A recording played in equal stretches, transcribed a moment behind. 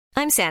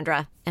I'm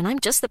Sandra, and I'm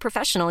just the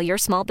professional your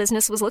small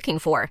business was looking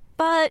for.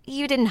 But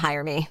you didn't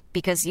hire me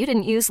because you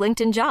didn't use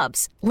LinkedIn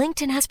Jobs.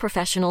 LinkedIn has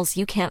professionals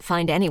you can't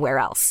find anywhere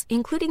else,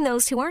 including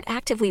those who aren't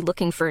actively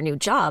looking for a new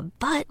job,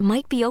 but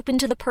might be open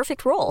to the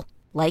perfect role,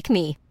 like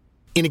me.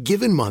 In a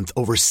given month,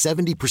 over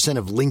 70%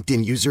 of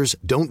LinkedIn users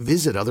don't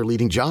visit other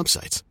leading job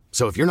sites.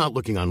 So if you're not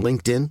looking on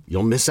LinkedIn,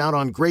 you'll miss out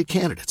on great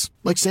candidates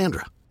like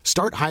Sandra.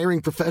 Start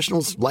hiring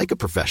professionals like a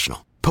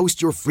professional.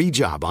 Post your free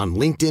job on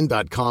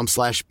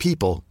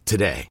linkedin.com/people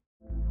today.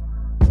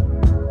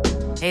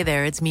 Hey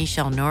there, it's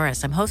Michelle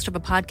Norris. I'm host of a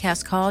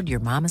podcast called Your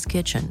Mama's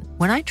Kitchen.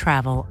 When I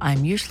travel,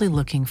 I'm usually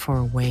looking for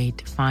a way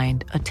to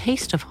find a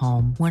taste of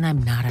home when I'm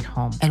not at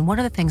home. And one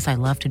of the things I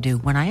love to do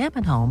when I am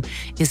at home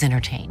is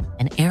entertain.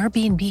 And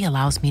Airbnb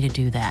allows me to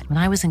do that. When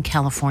I was in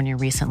California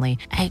recently,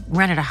 I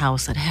rented a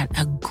house that had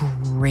a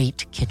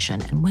great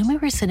kitchen. And when we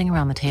were sitting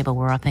around the table,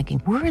 we're all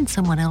thinking, we're in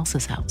someone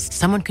else's house.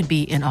 Someone could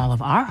be in all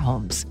of our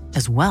homes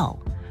as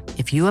well.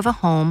 If you have a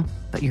home,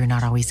 but you're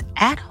not always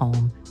at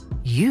home,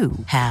 you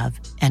have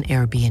an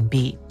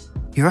Airbnb.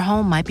 Your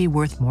home might be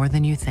worth more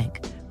than you think.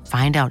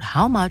 Find out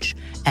how much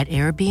at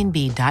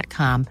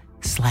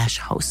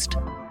airbnb.com/host.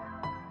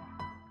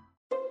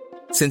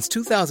 Since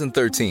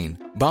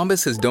 2013,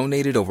 Bombas has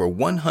donated over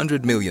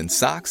 100 million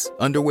socks,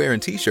 underwear,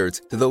 and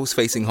T-shirts to those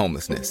facing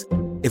homelessness.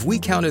 If we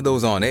counted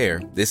those on air,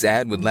 this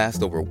ad would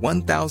last over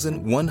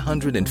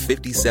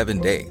 1,157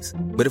 days.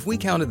 But if we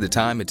counted the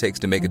time it takes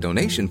to make a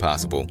donation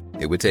possible,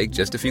 it would take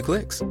just a few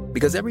clicks.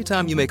 Because every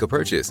time you make a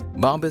purchase,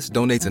 Bombas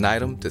donates an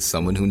item to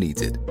someone who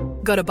needs it.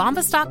 Go to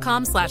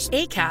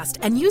bombas.com/ACAST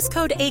and use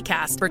code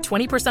ACAST for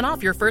 20%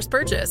 off your first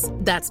purchase.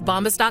 That's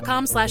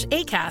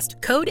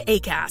bombas.com/ACAST, code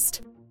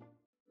ACAST.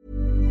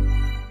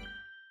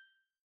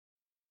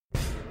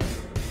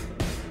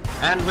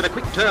 And with a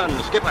quick turn,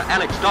 skipper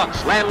Alex Dock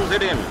slams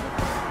it in.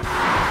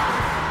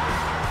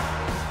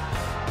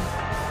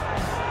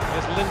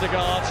 There's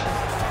Lindegaard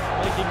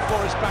making for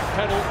his back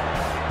pedal.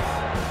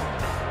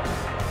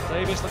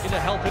 Davis looking to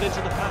help it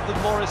into the path of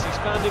Morris. He's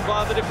found him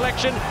via the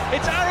deflection.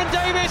 It's Aaron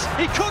Davis.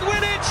 He could win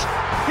it.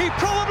 He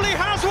probably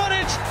has won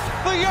it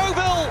for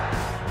Yeovil.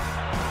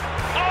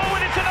 Oh,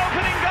 and it's an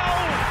opening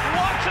goal.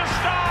 What a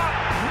start.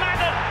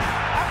 Madden,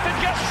 after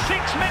just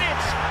 6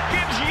 minutes,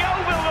 gives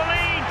Yeovil the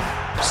lead.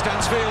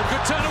 Stansfield,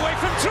 good turn away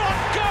from Trot.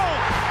 Goal.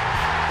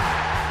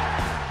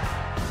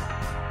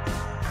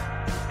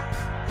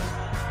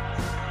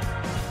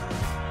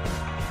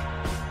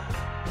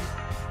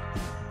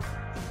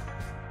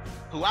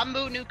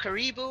 Huambu nu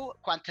karibu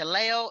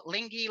Quantaleo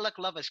Lingi la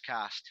Glovers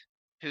cast.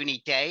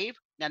 Huni Dave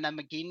na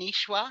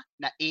Namaginishwa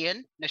na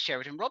Ian na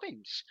Sheridan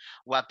Robbins.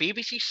 Wa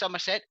BBC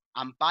Somerset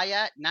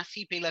Ambaya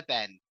Nasi Bila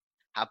Ben.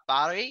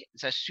 Habari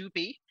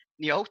Zasubi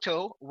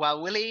Nyoto wa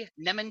Willie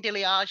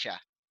Nemandiliaja.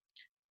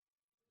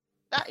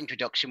 That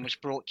introduction was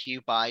brought to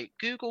you by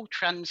Google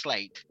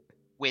Translate,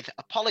 with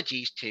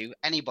apologies to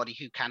anybody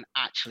who can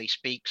actually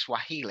speak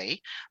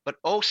Swahili, but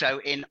also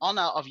in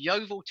honour of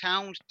Yeovil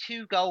Town's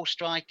 2-goal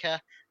striker,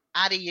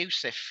 Adi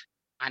Youssef.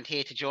 And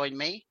here to join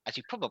me, as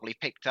you probably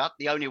picked up,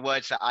 the only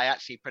words that I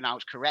actually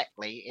pronounced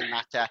correctly in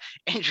that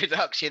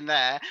introduction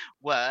there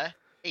were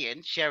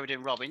Ian,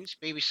 Sheridan Robbins,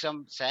 BBC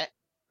Sunset,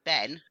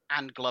 Ben,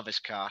 and Glover's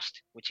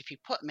cast, which if you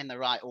put them in the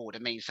right order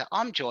means that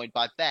I'm joined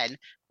by Ben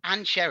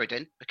and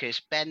Sheridan, because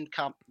Ben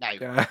can't... No,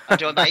 I'm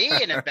joined by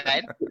Ian and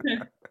Ben.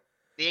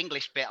 The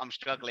English bit I'm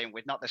struggling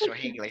with, not the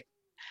Swahili.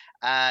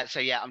 So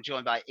yeah, I'm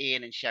joined by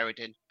Ian and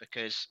Sheridan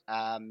because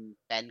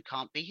Ben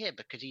can't be here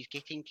because he's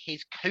getting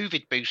his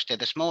COVID booster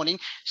this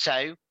morning.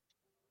 So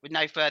with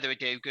no further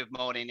ado, good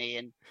morning,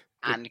 Ian,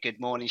 and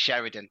good morning,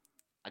 Sheridan.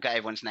 I got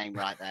everyone's name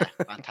right there.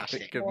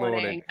 Fantastic. Good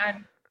morning.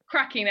 And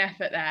cracking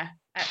effort there.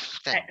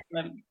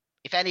 Excellent.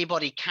 If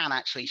anybody can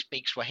actually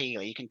speak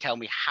Swahili, you can tell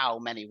me how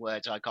many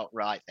words I got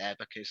right there,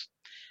 because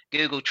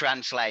Google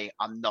Translate,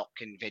 I'm not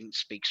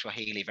convinced, speaks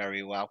Swahili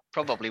very well.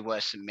 Probably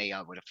worse than me,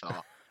 I would have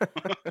thought.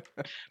 But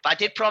I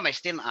did promise,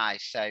 didn't I?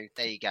 So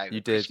there you go.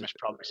 You did. Christmas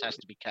promise has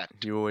to be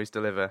kept. You always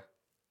deliver.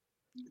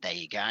 There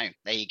you go.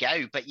 There you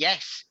go. But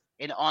yes,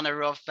 in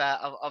honour of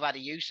Adi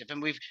Youssef,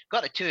 and we've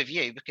got the two of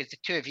you because the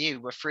two of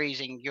you were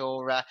freezing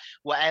your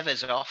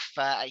whatevers off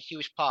at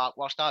Hughes Park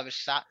whilst I was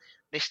sat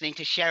listening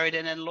to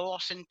Sheridan and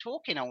Lawson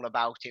talking all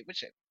about it,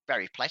 which is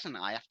very pleasant,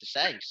 I have to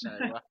say. So,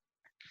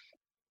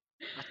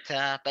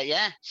 but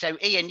yeah. So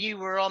Ian, you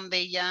were on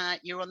the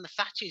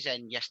Thatcher's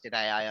end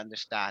yesterday, I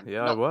understand.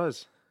 Yeah, I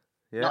was.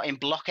 Yeah. Not in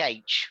Block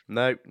H.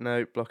 No,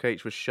 Block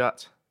H was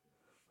shut.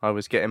 I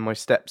was getting my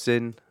steps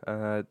in,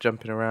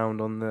 jumping around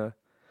on the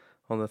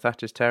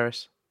Thatcher's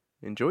terrace.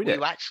 Enjoyed it. Were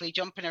you actually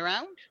jumping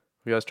around?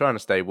 Yeah, I was trying to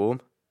stay warm.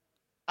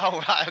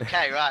 Oh, right,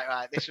 okay,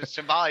 right. This was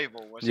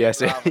survival, was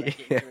yes, it? Rather than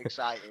yeah. too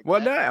excited.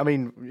 Well, no, I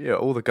mean, yeah,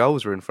 all the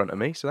goals were in front of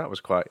me, so that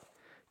was quite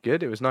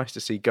good. It was nice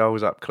to see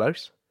goals up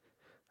close.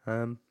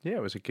 Yeah,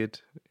 it was a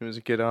good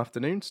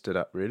afternoon. Stood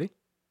up, really.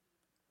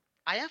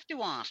 I have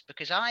to ask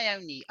because I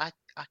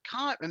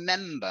can't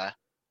remember.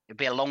 It'd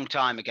be a long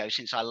time ago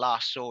since I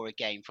last saw a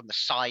game from the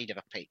side of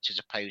a pitch as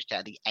opposed to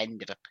at the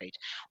end of a pitch.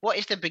 What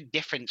is the big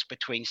difference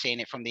between seeing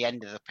it from the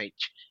end of the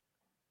pitch?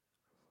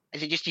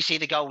 Is it just you see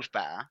the goals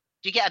better?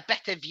 Do you get a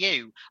better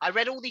view? I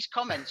read all these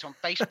comments on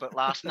Facebook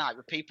last night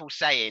with people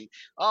saying,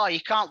 "Oh, you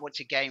can't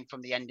watch a game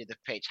from the end of the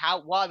pitch.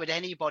 Why would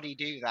anybody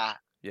do that?"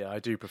 Yeah, I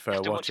do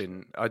prefer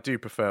watching. I do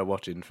prefer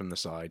watching from the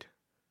side.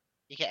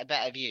 You get a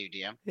better view, do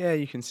you? Yeah,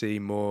 you can see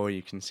more.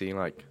 You can see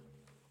I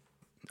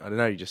don't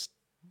know.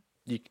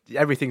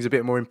 Everything's a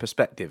bit more in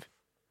perspective.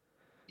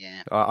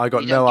 Yeah. I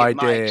got no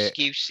idea. My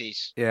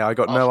excuses. Yeah, I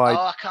got no idea.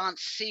 Oh, I can't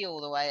see all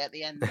the way at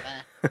the end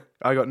there.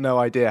 I got no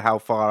idea how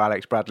far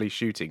Alex Bradley's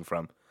shooting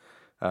from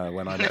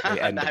when I'm at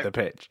the end of the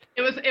pitch.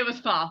 It was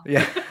far.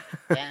 Yeah.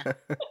 Yeah.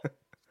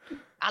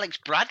 Alex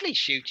Bradley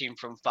shooting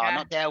from far,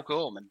 not Dale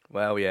Gorman.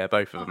 Well, yeah,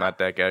 both of them had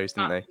their goes,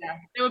 didn't they? Yeah,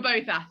 they were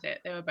both at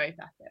it.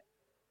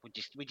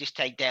 We just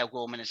take Dale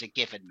Gorman as a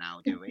given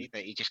now, do we?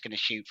 That he's just going to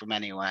shoot from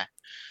anywhere.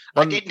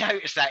 I did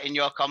notice that in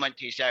your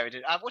commentary,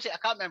 Sheridan. I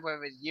can't remember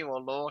whether it was you or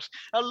Lawson.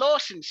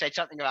 Lawson said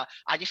something about,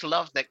 I just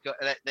love that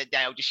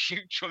Dale just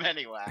shoots from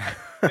anywhere.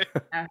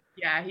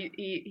 Yeah.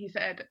 He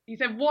said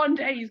one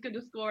day he's going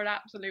to score an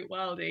absolute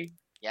worldie.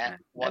 Yeah,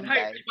 and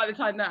hopefully by the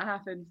time that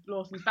happens,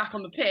 Lawson's back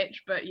on the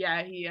pitch. But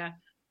yeah,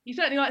 he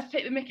certainly likes to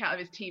take the mick out of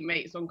his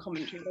teammates on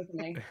commentary, doesn't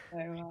he?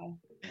 So,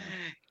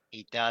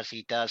 He does.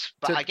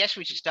 But I guess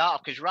we should start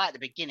off because right at the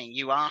beginning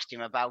you asked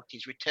him about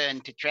his return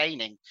to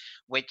training,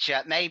 which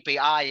maybe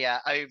I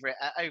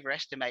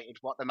overestimated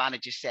what the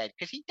manager said,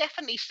 because he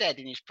definitely said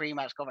in his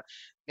pre-match comment,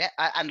 yeah,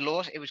 and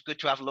Lawson, it was good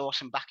to have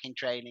Lawson back in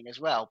training as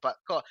well. But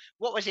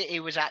what was it he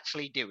was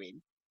actually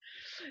doing?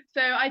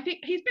 So I think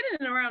he's been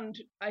in and around,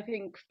 I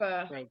think,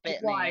 for a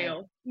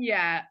while.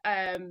 Yeah.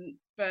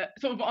 But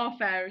sort of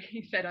off air,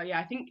 he said, "Oh yeah,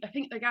 I think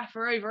the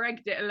gaffer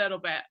over-egged it a little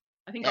bit.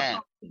 I think I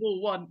passed the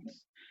ball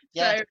once."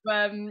 Yeah.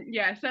 So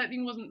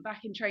certainly wasn't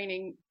back in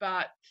training,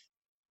 but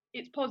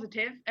it's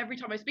positive. Every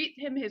time I speak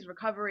to him, his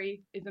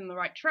recovery is in the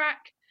right track,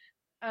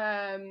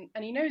 and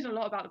he knows a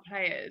lot about the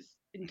players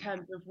in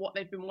terms of what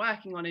they've been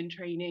working on in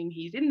training.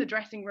 He's in the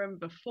dressing room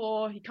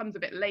before. He comes a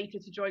bit later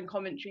to join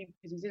commentary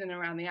because he's in and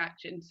around the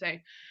action. So,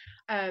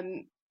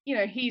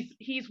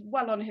 he's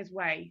well on his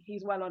way.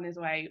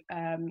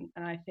 And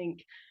I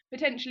think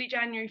potentially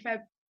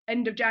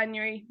end of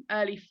January,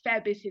 early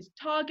Feb is his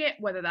target.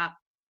 Whether that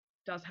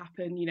does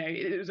happen,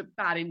 it was a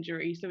bad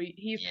injury, so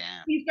he's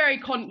very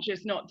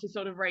conscious not to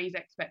sort of raise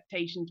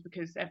expectations,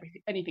 because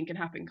anything can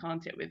happen,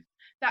 can't it, with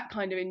that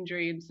kind of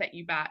injury and set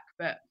you back.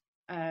 But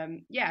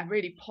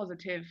really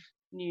positive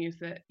news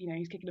that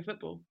he's kicking a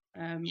football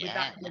with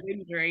that kind of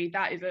injury.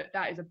 That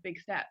is a big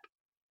step.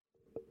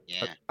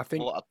 Yeah, I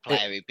think what a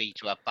player he'd be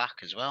to have back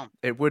as well.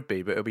 It would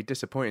be, but it'll be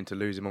disappointing to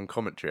lose him on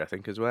commentary, I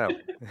think, as well.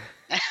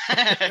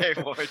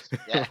 It would,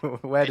 yeah.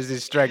 Where does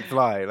his strength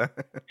lie?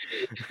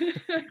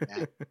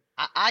 Yeah.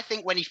 I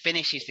think when he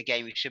finishes the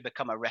game, he should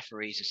become a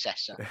referee's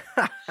assessor.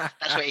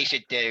 That's what he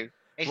should do.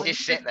 He's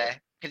just sit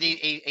there, because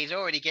he's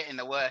already getting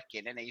the work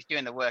in, and he's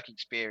doing the work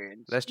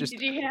experience. Did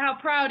you hear how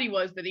proud he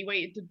was that he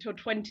waited until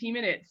 20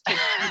 minutes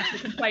to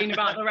complain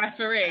about the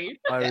referee?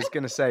 I was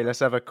going to say, let's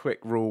have a quick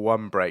Rule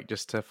 1 break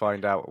just to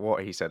find out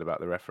what he said about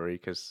the referee,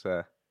 because,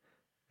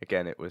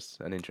 again, it was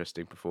an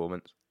interesting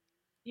performance.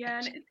 Yeah,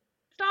 and it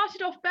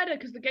started off better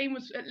because the game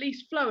was at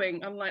least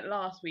flowing, unlike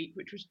last week,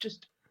 which was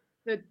just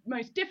the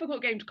most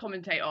difficult game to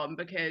commentate on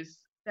because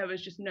there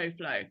was just no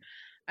flow.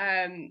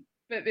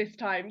 But this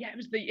time, it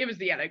was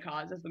the yellow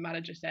cards, as the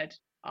manager said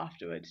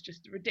afterwards,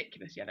 just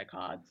ridiculous yellow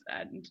cards,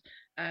 and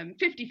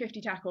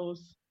 50-50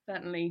 tackles,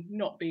 certainly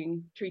not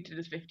being treated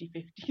as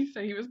 50-50.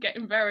 So he was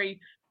getting very,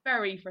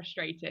 very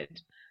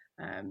frustrated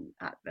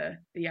at the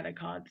yellow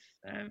cards.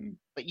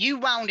 But you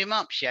wound him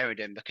up,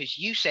 Sheridan, because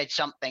you said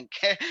something.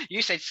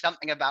 You said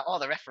something about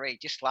the referee,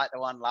 just like the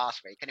one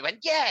last week, and he went,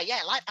 yeah,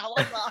 like the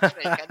one last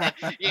week, and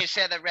then you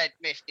said the red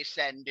mist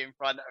descend in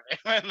front of him,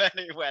 and then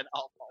he went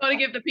off. Got to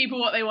give the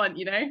people what they want,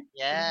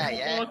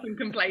 Yeah. Awesome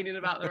complaining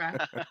about the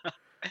ref.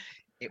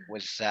 It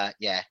was,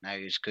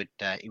 it was good.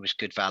 It was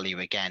good value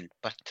again.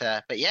 But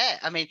yeah,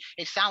 I mean,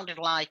 it sounded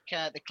like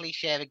the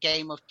cliche of a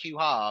game of two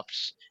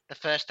halves. The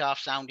first half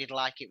sounded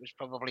like it was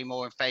probably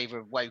more in favour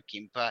of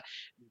Woking, but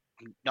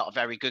not a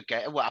very good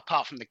game. Well,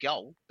 apart from the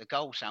goal. The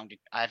goal sounded,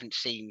 I don't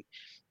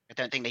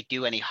think they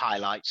do any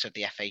highlights of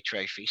the FA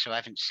Trophy, so I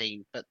haven't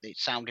seen, but it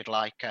sounded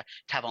like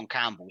Tavon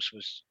Campbell's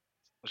was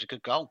a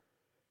good goal.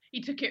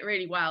 He took it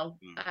really well.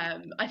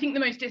 I think the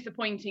most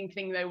disappointing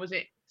thing, though, was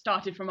it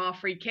started from our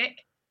free kick,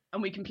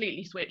 and we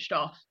completely switched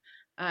off.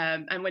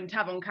 And when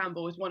Tavon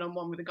Campbell was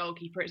one-on-one with the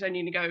goalkeeper, it's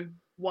only going to go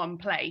one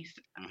place.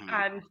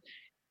 And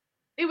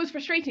it was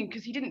frustrating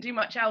because he didn't do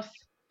much else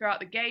throughout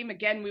the game.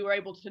 Again, we were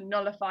able to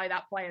nullify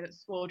that player that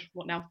scored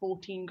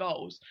 14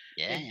 goals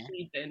this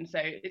season. So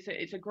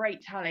it's a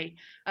great tally.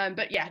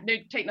 But yeah, no,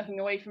 take nothing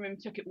away from him.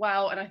 Took it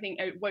well, and I think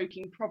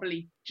Woking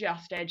probably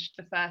just edged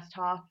the first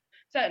half.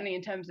 Certainly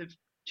in terms of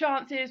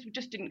chances, we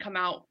just didn't come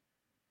out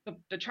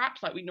the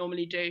traps like we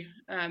normally do,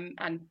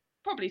 and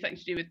probably something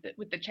to do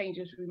with the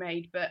changes we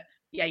made. But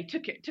yeah, he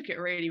took it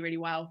really, really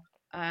well.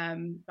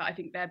 But I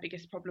think their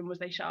biggest problem was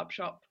they shut up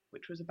shop,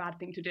 which was a bad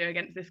thing to do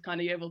against this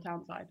kind of Yeovil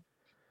Town side.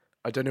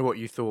 I don't know what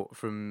you thought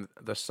from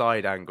the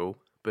side angle,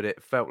 but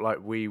it felt like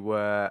they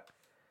were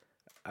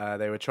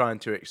trying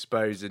to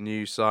expose a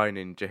new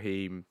signing,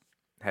 Jaheim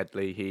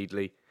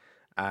Headley,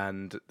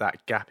 and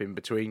that gap in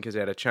between, because they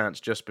had a chance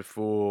just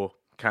before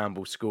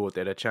Campbell scored.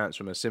 They had a chance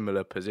from a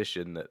similar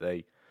position that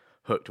they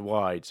hooked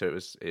wide. So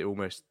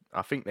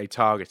I think they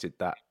targeted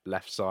that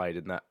left side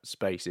and that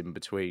space in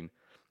between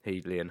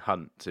Headley and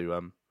Hunt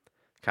to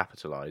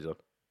capitalise on.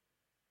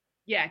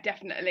 Yeah,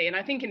 definitely. And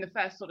I think in the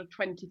first sort of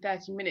 20,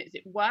 30 minutes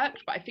it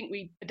worked, but I think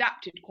we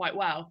adapted quite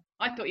well.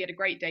 I thought he had a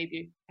great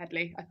debut,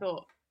 Headley. I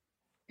thought,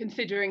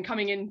 considering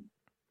coming in,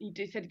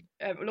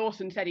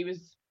 Lawson said he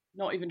was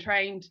not even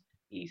trained.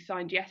 He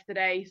signed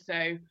yesterday,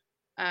 so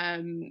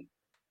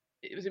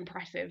it was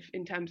impressive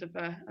in terms of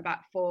a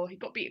back four. He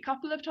got beat a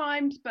couple of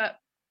times, but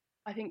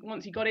I think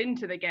once he got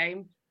into the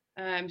game,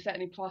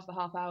 certainly past the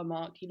half-hour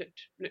mark, he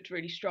looked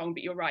really strong.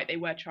 But you're right, they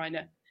were trying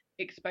to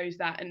expose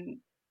that, and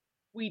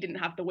we didn't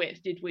have the wits,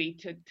 did we,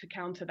 to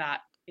counter that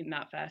in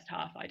that first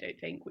half, I don't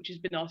think, which has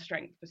been our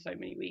strength for so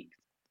many weeks.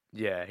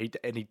 Yeah, he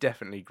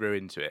definitely grew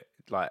into it.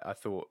 Like, I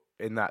thought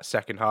in that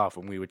second half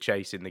when we were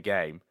chasing the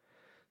game,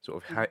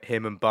 sort of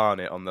him and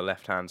Barnett on the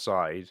left-hand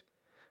side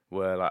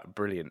were like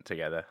brilliant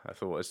together. I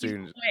thought as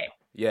soon as...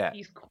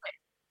 He's quick.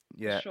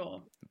 Yeah,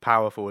 sure.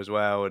 Powerful as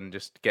well, and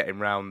just getting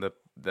round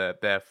their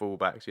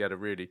fullbacks. He had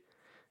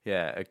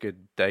a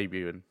good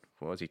debut, and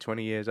what was he,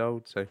 20 years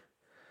old? So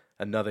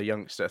another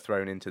youngster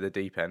thrown into the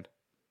deep end.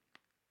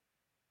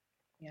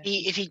 Yeah.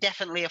 Is he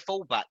definitely a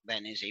fullback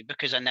then, is he?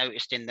 Because I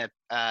noticed in the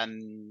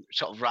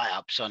sort of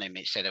write-ups on him,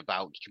 it said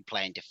about he can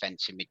play in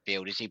defensive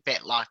midfield. Is he a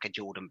bit like a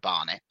Jordan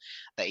Barnett,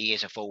 that he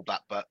is a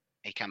fullback, but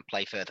he can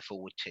play further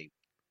forward too?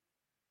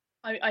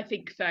 I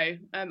think so.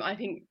 I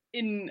think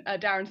in a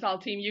Darren style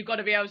team, you've got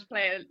to be able to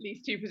play at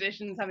least two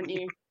positions, haven't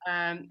you?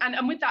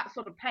 And with that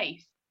sort of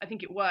pace, I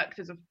think it works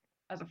as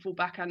a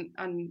fullback and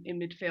in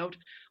midfield.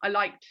 I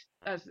liked,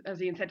 as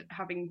Ian said,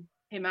 having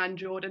him and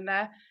Jordan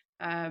there.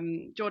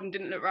 Jordan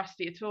didn't look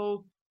rusty at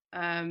all,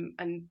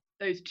 and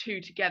those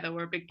two together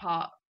were a big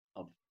part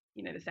of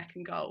the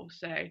second goal.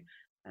 So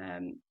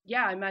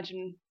I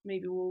imagine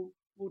maybe we'll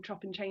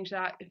chop and change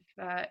that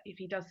if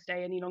he does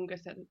stay any longer,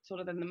 sort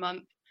of than the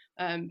month.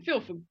 Feel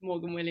for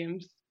Morgan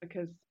Williams,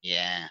 because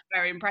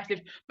very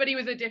impressive. But he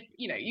was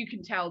you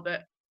can tell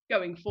that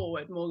going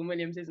forward, Morgan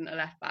Williams isn't a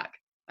left back.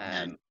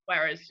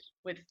 Whereas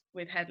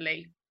with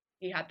Headley,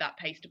 he had that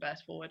pace to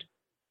burst forward.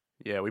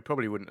 Yeah, we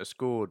probably wouldn't have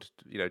scored,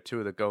 two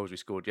of the goals we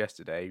scored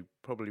yesterday,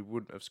 probably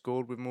wouldn't have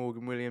scored with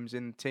Morgan Williams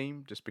in the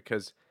team, just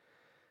because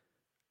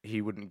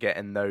he wouldn't get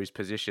in those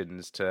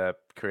positions to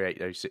create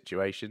those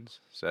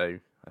situations. So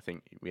I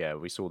think,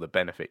 we saw the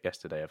benefit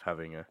yesterday of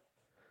having a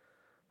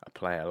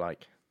player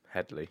like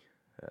Headley,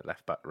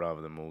 left back,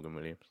 rather than Morgan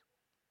Williams.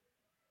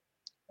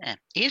 Yeah,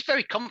 he is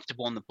very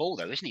comfortable on the ball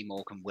though, isn't he,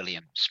 Morgan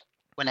Williams?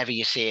 Whenever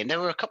you see him, there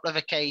were a couple of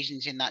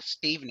occasions in that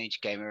Stevenage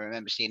game I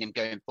remember seeing him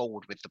going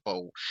forward with the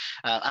ball,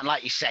 and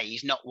like you say,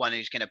 he's not one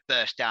who's going to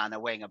burst down a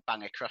wing and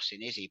bang a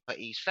crossing, is he? But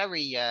he's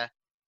very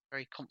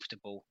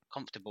comfortable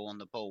on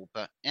the ball.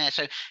 But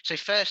so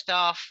first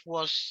half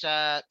was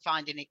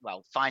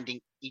finding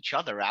each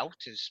other out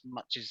as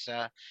much as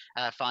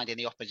finding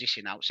the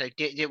opposition out. So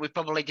did we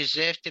probably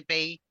deserve to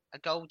be a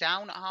goal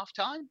down at half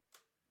time?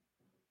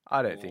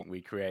 I don't think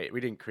we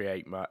didn't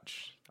create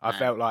much. I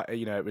felt like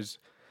it was.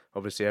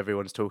 Obviously,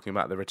 everyone's talking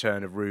about the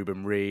return of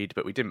Ruben Reid,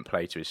 but we didn't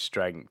play to his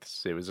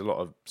strengths. It was a lot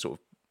of sort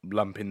of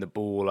lumping the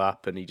ball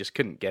up, and he just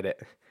couldn't get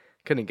it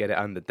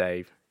under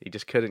Dave. He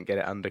just couldn't get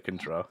it under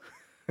control.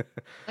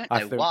 I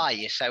don't know why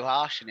you're so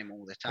harsh on him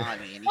all the time,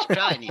 Ian. He's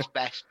trying his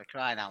best, for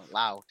crying out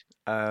loud.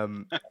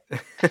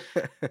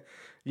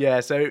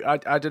 So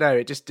I don't know.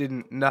 It just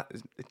didn't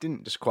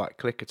just quite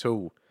click at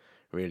all,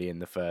 really, in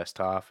the first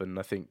half. And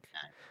I think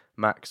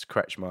Max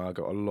Kretschmar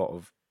got a lot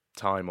of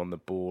time on the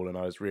ball, and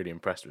I was really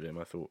impressed with him.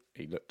 I thought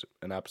he looked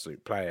an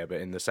absolute player, but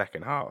in the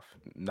second half,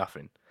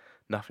 nothing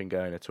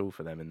going at all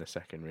for them in the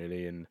second,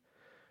 really, and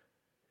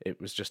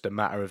it was just a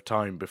matter of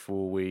time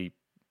before we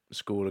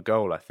scored a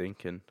goal, I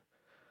think. And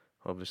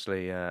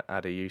obviously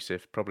Adi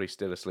Yusuf, probably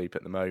still asleep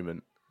at the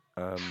moment,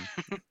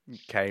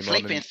 came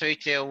sleeping on through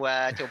till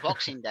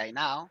Boxing Day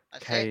now.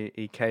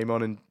 He came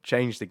on and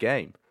changed the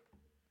game.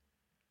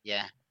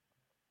 Yeah.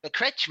 But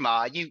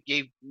Kretschmar,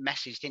 you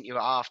messaged, didn't you,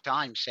 at half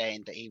time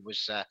saying that he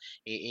was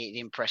he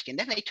impressed you, and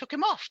then they took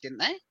him off, didn't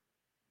they?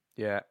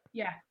 Yeah.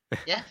 Yeah.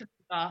 Yeah.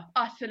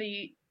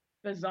 Utterly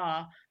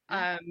bizarre.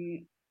 I've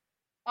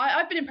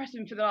been impressed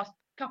with him for the last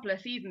couple of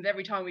seasons.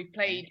 Every time we've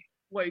played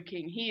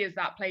Woking, he is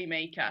that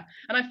playmaker,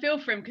 and I feel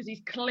for him because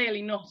he's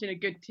clearly not in a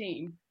good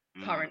team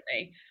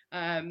currently.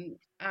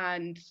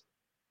 And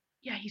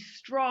yeah, he's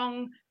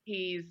strong,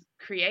 he's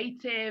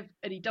creative,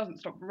 and he doesn't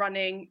stop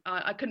running.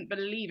 I couldn't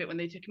believe it when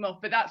they took him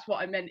off, but that's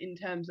what I meant in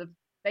terms of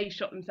they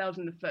shot themselves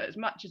in the foot as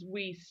much as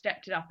we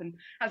stepped it up. And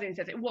as Ian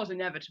says, it was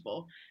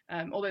inevitable.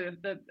 Although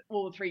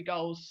all the three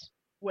goals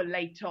were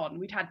late on,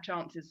 we'd had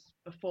chances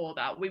before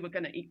that. We were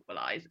going to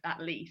equalise at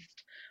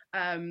least.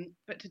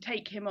 But to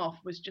take him off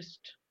was just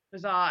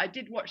bizarre. I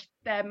did watch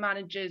their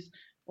manager's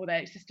or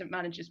their assistant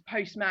managers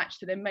post-match.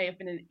 So there may have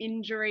been an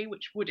injury,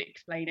 which would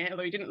explain it,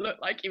 although he didn't look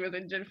like he was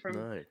injured from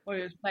when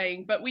he was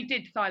playing. But we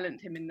did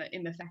silence him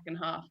in the second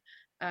half.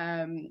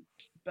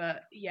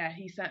 But yeah,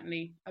 he's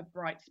certainly a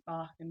bright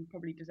spark and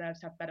probably deserves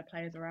to have better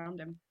players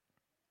around him.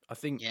 I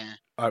think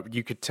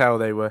you could tell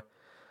they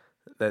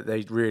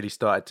really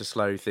started to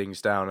slow things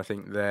down. I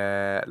think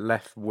their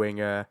left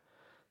winger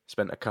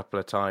spent a couple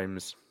of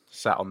times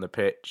sat on the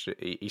pitch.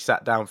 He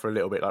sat down for a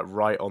little bit, like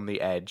right on the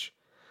edge,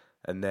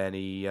 and then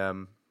he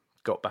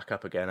got back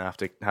up again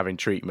after having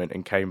treatment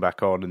and came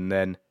back on, and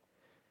then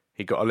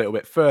he got a little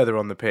bit further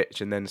on the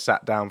pitch and then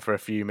sat down for a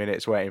few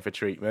minutes waiting for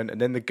treatment.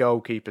 And then the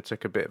goalkeeper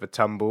took a bit of a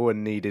tumble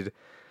and needed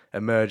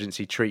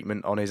emergency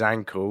treatment on his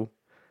ankle,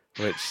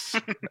 which,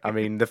 I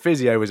mean, the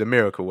physio was a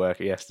miracle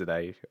worker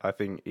yesterday. I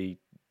think he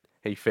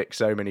fixed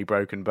so many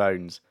broken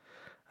bones.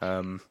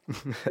 And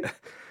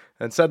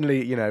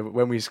suddenly, you know,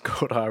 when we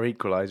scored our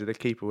equaliser, the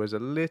keeper was a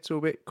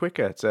little bit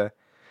quicker to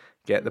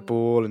get the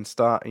ball and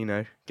start, you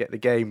know, get the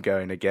game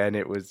going again.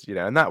 It was, you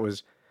know, and that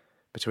was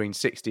between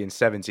 60 and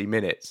 70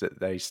 minutes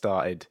that they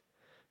started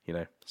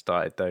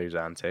those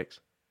antics.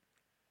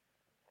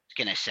 I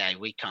was going to say,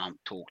 we can't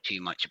talk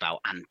too much about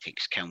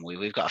antics, can we?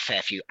 We've got a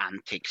fair few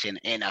antics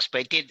in us,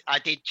 but I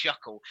did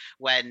chuckle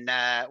when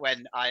I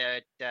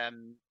heard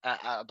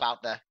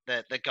about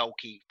the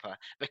goalkeeper,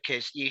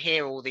 because you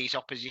hear all these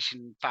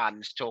opposition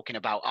fans talking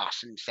about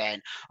us and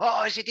saying,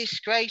 "Oh, it's a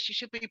disgrace, you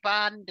should be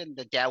banned." And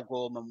the Dale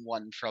Gorman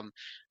one from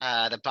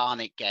the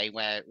Barnet game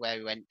where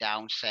he went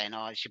down saying,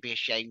 "Oh, he should be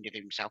ashamed of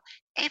himself."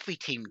 Every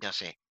team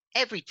does it.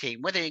 Every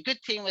team, whether you're a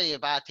good team, whether you're a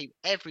bad team,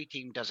 every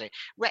team does it.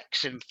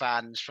 Wrexham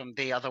fans from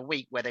the other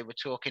week where they were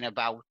talking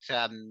about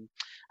Dan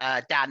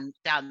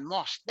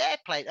Moss, their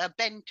player,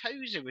 Ben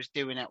Tozer was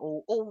doing it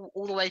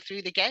all the way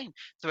through the game,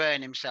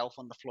 throwing himself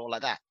on the floor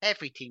like that.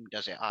 Every team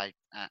does it.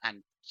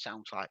 And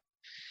sounds like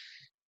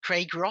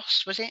Craig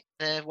Ross, was it,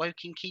 the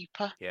Woking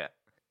keeper? Yeah.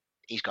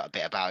 He's got a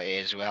bit about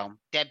it as well.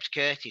 Debs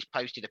Curtis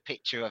posted a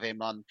picture of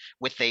him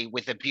with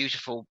the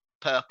beautiful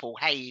purple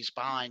haze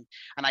behind,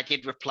 and I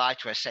did reply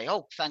to her, say,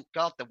 "Oh, thank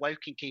God the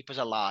Woking keeper's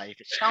alive."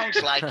 It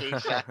sounds like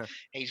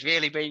he's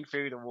really been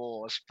through the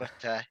wars,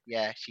 but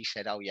yeah, she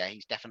said, "Oh yeah,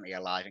 he's definitely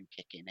alive and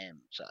kicking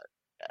him." So,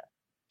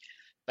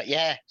 but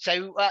yeah,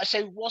 so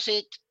was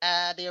it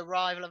the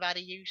arrival of Adi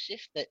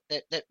Yussuf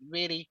that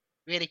really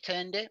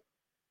turned it?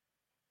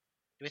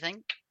 Do we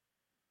think?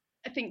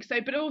 I think so,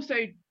 but also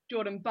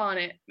Jordan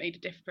Barnett made a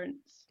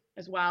difference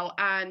as well,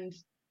 and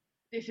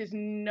this is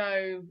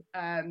no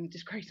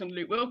disgrace on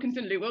Luke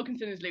Wilkinson. Luke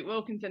Wilkinson is Luke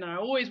Wilkinson, and I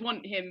always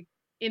want him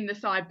in the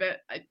side, but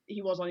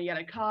he was on a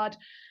yellow card.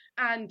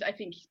 And I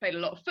think he's played a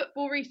lot of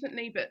football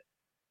recently, but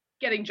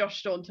getting Josh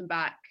Staunton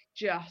back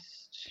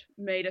just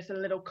made us a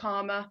little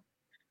calmer.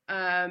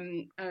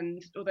 And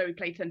although we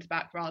played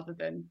centre-back rather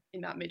than in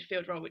that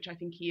midfield role, which I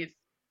think he is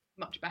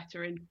much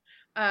better in,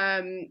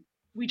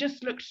 we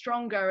just looked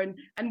stronger.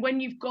 And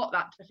when you've got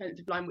that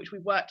defensive line, which we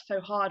worked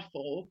so hard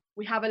for,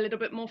 we have a little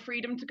bit more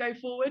freedom to go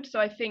forward. So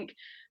I think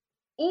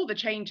all the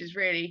changes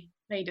really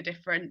made a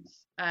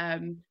difference.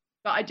 But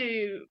I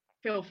do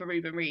feel for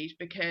Ruben Reid,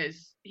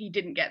 because he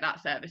didn't get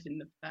that service in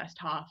the first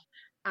half.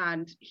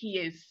 And he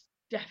is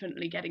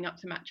definitely getting up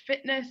to match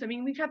fitness. I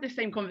mean, we've had this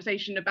same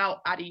conversation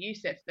about Adi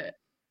Yussuf, that,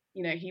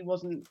 you know, he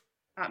wasn't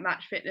at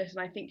match fitness. And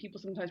I think people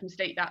sometimes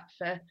mistake that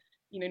for,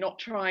 you know, not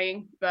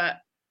trying. But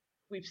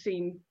we've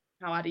seen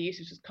how Adi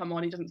Yussuf has come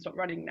on. He doesn't stop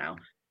running now.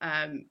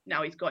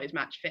 Now he's got his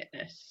match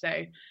fitness.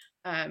 So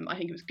I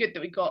think it was good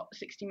that we got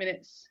 60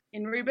 minutes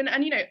in Ruben.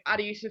 And, you know,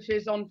 Adi Yussuf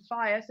is on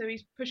fire, so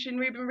he's pushing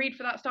Ruben Reid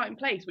for that starting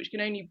place, which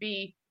can only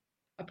be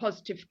a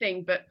positive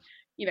thing. But,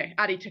 you know,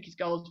 Adi took his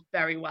goals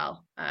very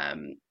well.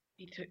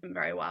 He took them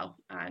very well.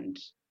 And,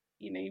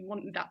 you know, he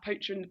wanted that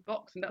poacher in the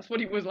box, and that's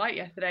what he was like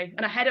yesterday.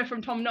 And a header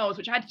from Tom Knowles,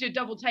 which I had to do a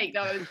double take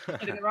that I was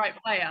hitting the right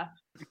player.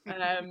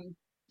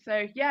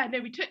 So yeah,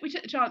 no, we took the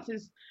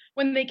chances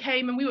when they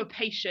came, and we were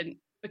patient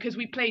because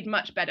we played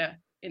much better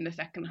in the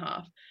second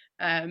half.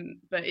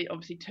 But it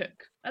obviously took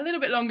a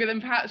little bit longer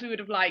than perhaps we would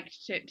have liked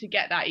to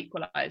get that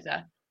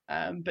equaliser.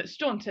 But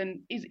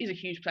Staunton is a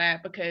huge player,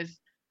 because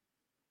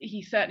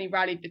he certainly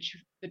rallied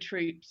the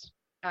troops.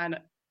 And,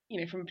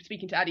 you know, from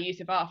speaking to Adi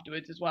Yussuf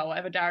afterwards as well,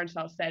 whatever Darren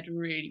Sarll said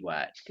really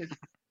worked, because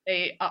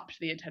they upped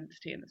the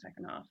intensity in the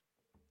second half.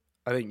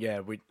 I think,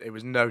 yeah, it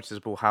was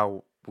noticeable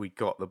how we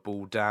got the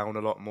ball down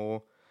a lot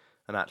more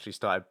and actually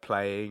started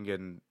playing.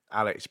 And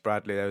Alex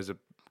Bradley, there was a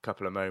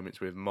couple of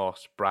moments with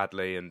Moss,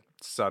 Bradley and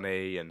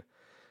Sonny and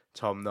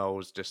Tom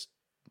Knowles, just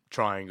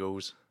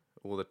triangles,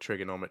 all the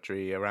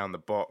trigonometry around the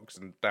box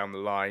and down the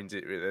lines.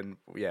 And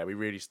yeah, we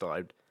really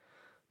started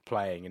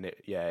playing, and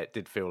it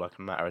did feel like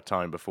a matter of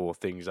time before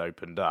things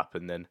opened up.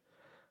 And then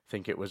I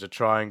think it was a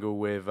triangle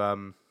with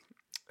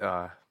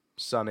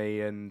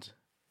Sonny and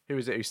who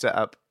was it who set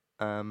up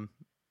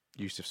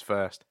Yussuf's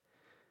first?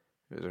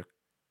 It was a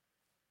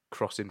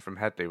crossing from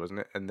Headley, wasn't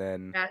it? And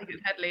then I think it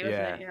was Headley,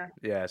 wasn't it?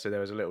 Yeah. So there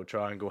was a little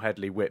triangle.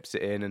 Headley whips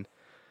it in, and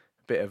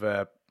a bit of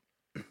a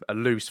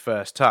loose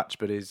first touch,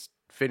 but his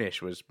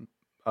finish was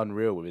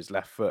unreal with his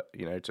left foot.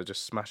 You know, to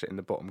just smash it in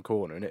the bottom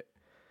corner, and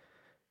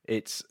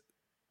it's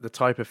the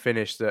type of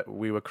finish that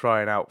we were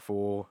crying out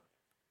for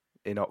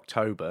in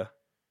October,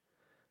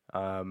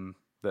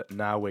 that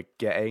now we're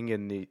getting,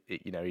 and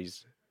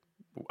he's.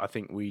 I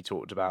think we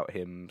talked about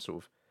him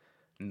sort of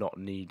not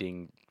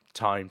needing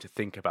time to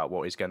think about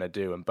what he's going to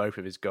do, and both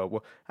of his goals.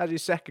 Well, as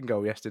his second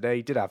goal yesterday,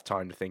 he did have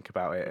time to think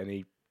about it, and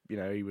he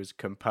was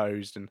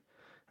composed, and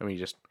he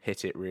just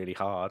hit it really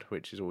hard,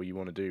 which is all you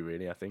want to do,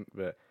 really, I think.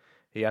 But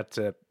he had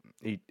to.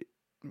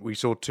 We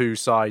saw two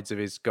sides of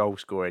his goal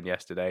scoring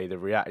yesterday: the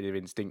reactive,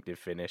 instinctive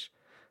finish,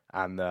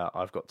 and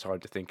I've got time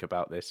to think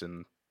about this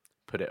and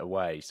put it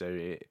away.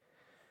 So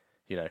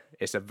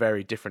it's a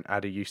very different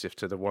Adi Yussuf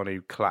to the one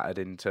who clattered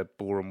into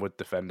Boreham Wood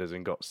defenders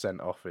and got sent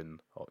off in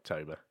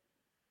October.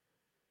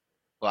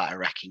 What a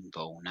wrecking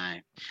ball now.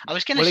 I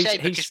was going to say...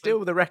 He's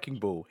still the wrecking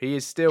ball. He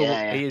is still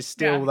that.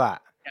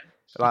 Yeah.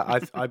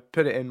 Like I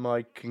put it in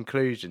my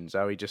conclusions,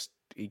 how he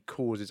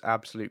causes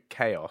absolute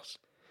chaos.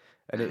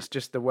 And it's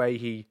just the way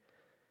he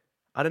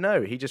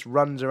just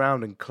runs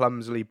around and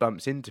clumsily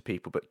bumps into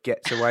people but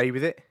gets away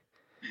with it.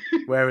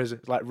 Whereas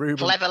like Ruben...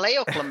 Cleverly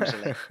or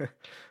clumsily?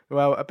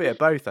 Well, a bit of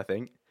both, I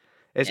think.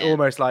 It's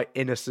almost like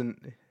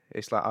innocent.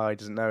 It's like, he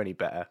doesn't know any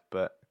better,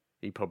 but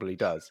he probably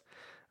does.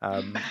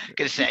 Going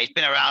to say, he's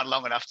been around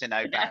long enough to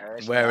know better.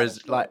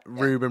 Whereas,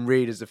 Ruben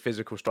Reid is a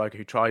physical striker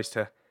who tries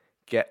to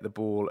get the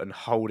ball and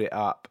hold it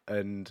up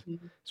and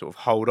sort of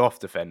hold off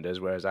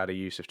defenders, whereas Adi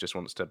Yussuf just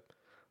wants to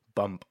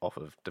bump off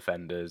of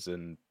defenders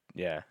and,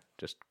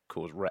 just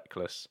cause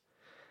reckless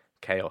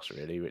chaos,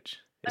 really,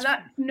 And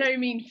that's no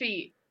mean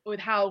feat with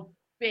how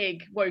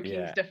big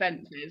Woking's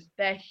defence is.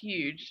 They're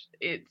huge.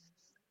 It's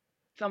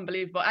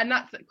unbelievable. And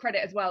that's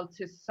credit as well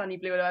to Sonny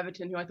Blue at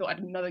Everton, who I thought had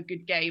another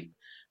good game.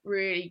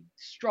 Really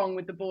strong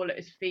with the ball at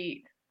his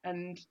feet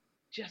and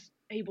just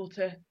able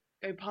to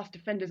go past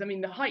defenders. I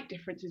mean, the height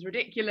difference is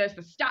ridiculous.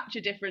 The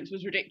stature difference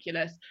was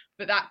ridiculous.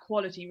 But that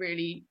quality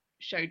really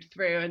showed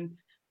through. And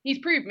he's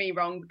proved me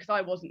wrong because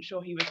I wasn't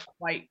sure he was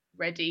quite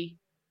ready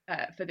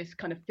for this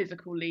kind of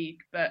physical league.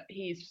 But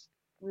he's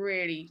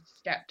really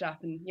stepped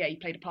up and he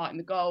played a part in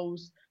the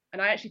goals,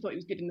 and I actually thought he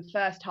was good in the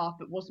first half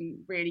but wasn't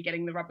really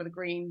getting the rub of the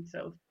green.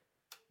 So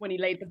when he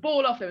laid the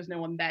ball off, there was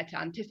no one there to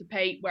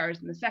anticipate,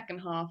 whereas in the second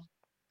half,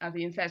 as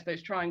Ian says,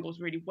 those triangles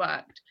really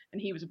worked and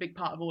he was a big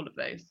part of all of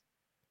those.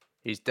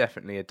 He's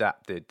definitely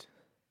adapted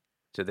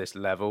to this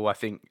level. I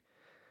think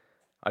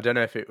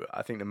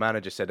the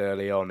manager said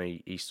early on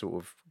he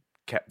sort of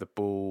kept the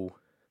ball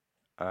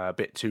a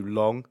bit too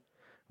long,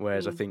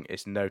 whereas I think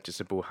it's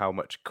noticeable how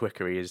much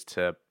quicker he is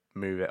to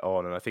move it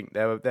on. And I think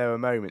there were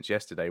moments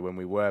yesterday when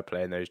we were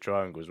playing those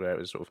triangles where it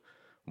was sort of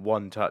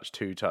 1-touch,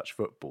 2-touch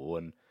football,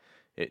 and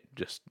it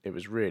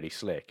was really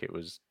slick. It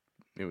was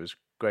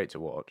great to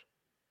watch.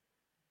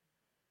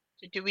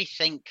 So do we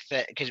think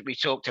that, because we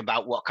talked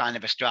about what kind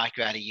of a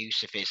striker Adi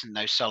Yussuf is, and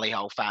those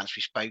Solihull fans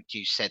we spoke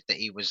to said that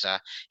he was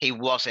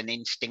an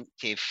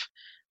instinctive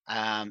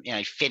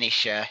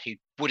finisher who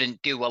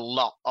wouldn't do a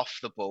lot off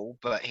the ball,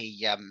 but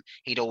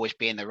he'd always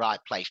be in the right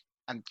place,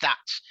 and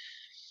that's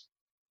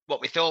what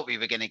we thought we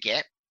were going to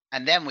get.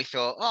 And then we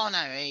thought, oh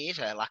no, he is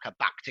a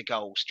back to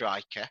goal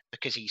striker,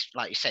 because he's,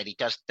 like you said, he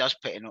does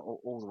put in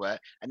all the work.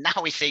 And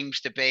now he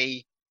seems to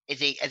be, has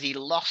he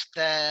lost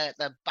the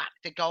back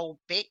to goal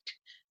bit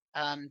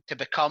to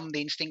become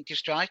the instinctive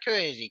striker, or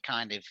is he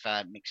kind of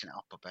mixing it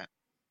up a bit?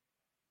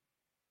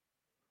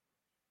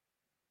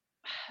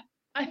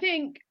 I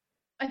think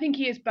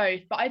he is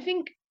both, but I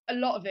think a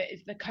lot of it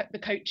is the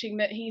coaching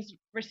that he's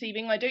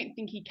receiving. I don't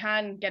think he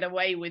can get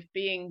away with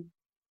being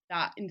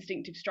that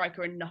instinctive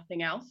striker and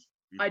nothing else.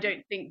 I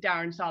don't think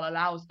Darren Sarll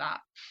allows that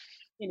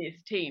in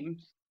his team.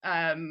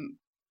 And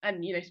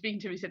speaking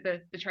to him, he said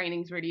the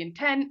training's really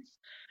intense.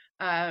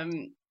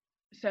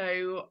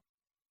 So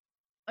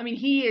I mean,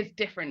 he is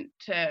different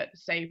to,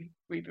 say,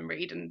 Ruben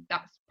Reid, and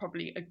that's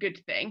probably a good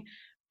thing.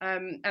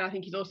 And I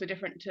think he's also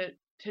different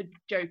to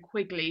Joe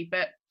Quigley,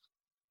 but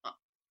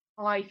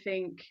I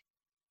think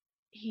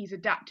he's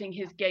adapting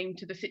his game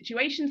to the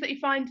situations that he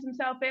finds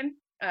himself in.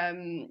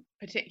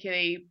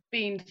 Particularly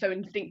being so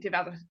instinctive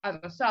as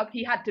a sub,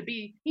 he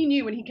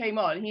knew when he came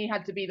on, he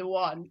had to be the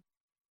one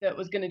that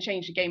was going to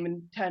change the game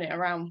and turn it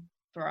around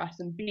for us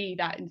and be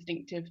that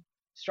instinctive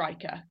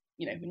striker.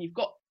 When you've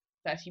got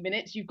 30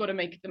 minutes, you've got to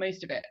make the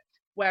most of it.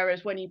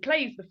 Whereas when he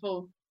plays the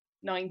full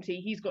 90,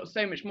 he's got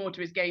so much more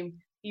to his game.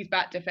 He's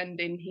back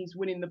defending, he's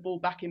winning the ball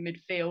back in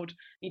midfield.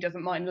 He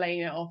doesn't mind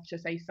laying it off to,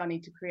 say, Sonny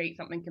to create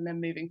something and then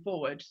moving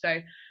forward. So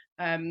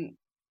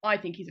I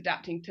think he's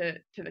adapting to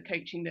the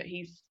coaching that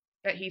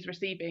he's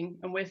receiving,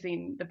 and we're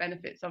seeing the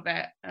benefits of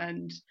it.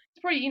 And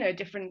it's probably a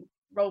different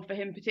role for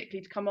him,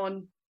 particularly to come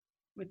on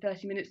with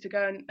 30 minutes to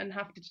go and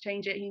have to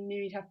change it. He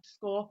knew he'd have to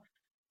score,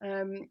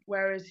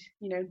 whereas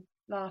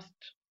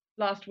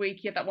last week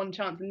he had that one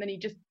chance and then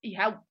he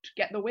helped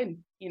get the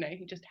win.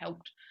 He just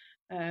helped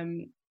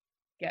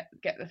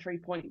get the 3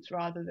 points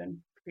rather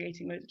than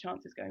creating loads of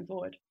chances going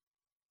forward.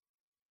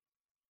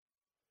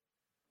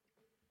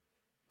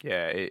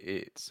 Yeah,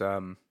 it's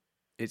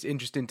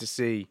interesting to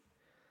see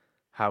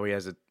how he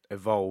has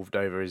evolved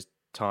over his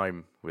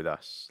time with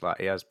us. Like,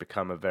 he has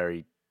become a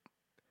very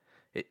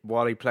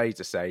while he plays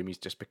the same, he's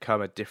just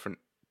become a different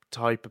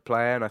type of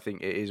player, and I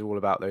think it is all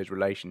about those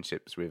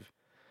relationships with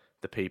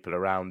the people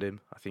around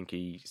him. I think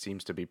he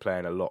seems to be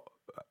playing a lot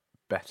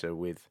better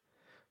with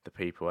the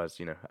people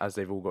as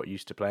they've all got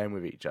used to playing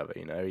with each other.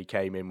 He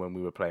came in when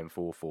we were playing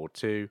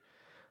 4-4-2.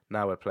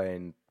 Now we're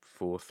playing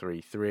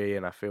 4-3-3,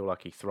 and I feel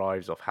like he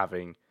thrives off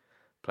having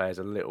players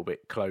a little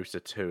bit closer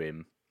to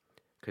him,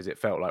 because it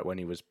felt like when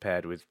he was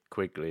paired with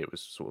Quigley, it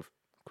was sort of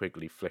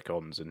Quigley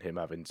flick-ons and him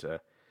having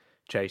to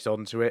chase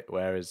onto it,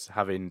 whereas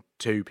having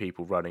two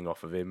people running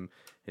off of him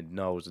in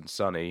Knowles and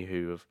Sonny,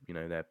 who have,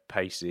 they're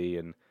pacey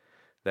and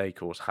they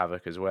cause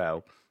havoc as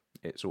well,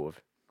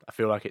 I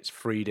feel like it's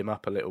freed him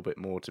up a little bit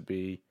more to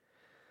be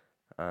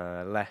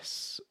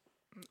less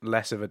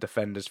of a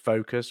defender's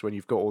focus. When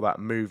you've got all that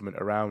movement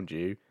around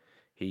you,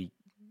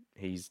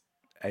 he's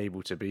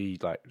able to be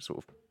like sort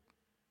of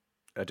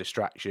a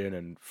distraction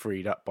and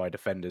freed up by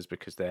defenders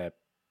because they're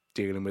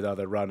dealing with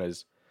other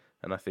runners.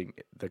 And I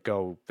think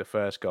the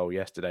first goal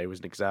yesterday was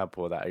an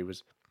example of that. He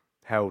was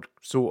held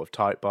sort of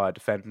tight by a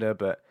defender,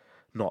 but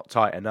not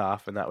tight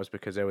enough, and that was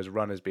because there was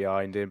runners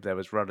behind him, there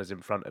was runners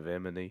in front of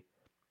him, and he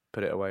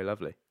put it away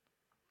lovely.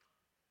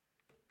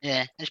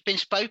 Yeah, it's been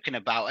spoken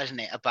about, hasn't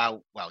it?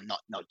 About, well,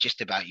 not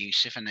just about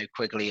Yusuf, I know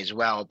Quigley as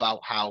well, about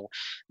how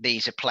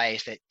these are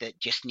players that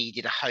just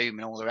needed a home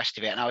and all the rest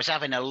of it. And I was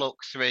having a look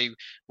through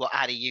what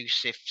Adi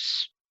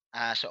Yusuf's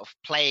sort of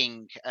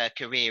playing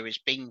career has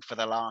been for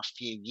the last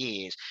few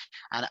years,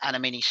 and I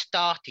mean, he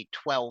started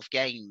 12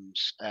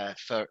 games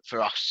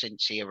for us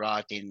since he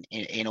arrived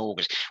in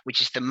August, which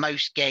is the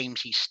most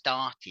games he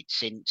started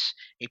since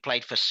he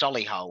played for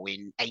Solihull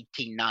in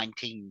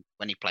 18-19,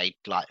 when he played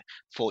like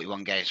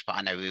 41 games, but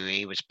I know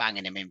he was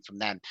banging him in from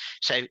them.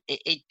 So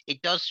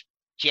it does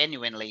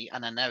genuinely,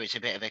 and I know it's a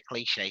bit of a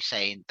cliche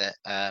saying that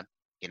that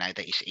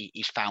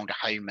he's found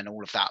a home and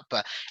all of that,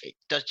 but it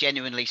does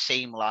genuinely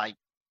seem like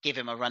give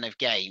him a run of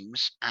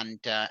games and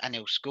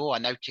he'll score. I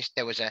noticed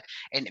there was an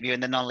interview in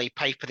the non-league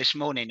paper this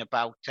morning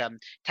about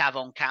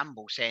Tavon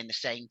Campbell saying the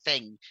same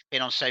thing. He'd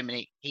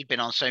been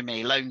on so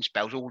many loan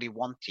spells. All he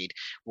wanted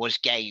was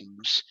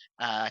games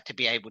to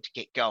be able to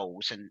get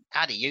goals. And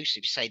Adi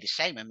Yusuf say the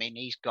same. I mean,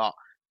 he's got,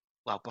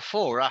 well,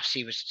 before us,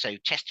 he was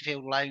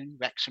Chesterfield loan,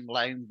 Wrexham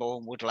loan,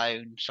 Bournemouth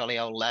loan,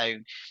 Solihull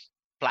loan,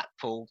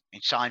 Blackpool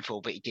in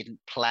Signford, but he didn't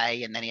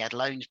play. And then he had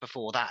loans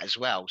before that as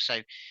well. So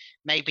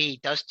maybe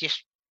he does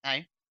just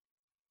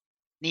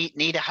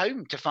need a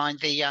home to find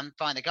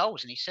the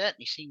goals, and he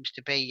certainly seems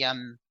to be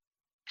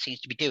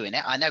doing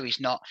it. I know he's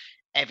not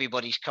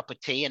everybody's cup of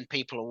tea, and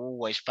people have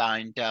always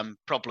found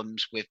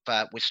problems with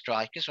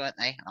strikers, weren't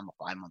they?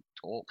 I'm on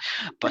talk,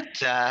 but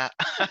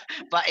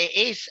it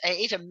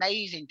is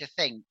amazing to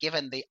think,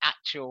 given the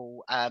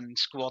actual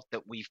squad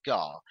that we've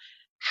got,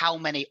 how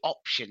many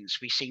options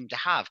we seem to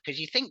have. Because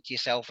you think to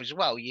yourself as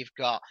well, you've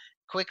got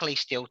Quigley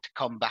still to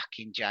come back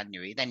in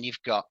January. Then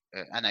you've got,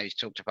 I know he's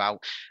talked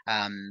about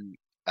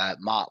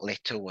Mark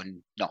Little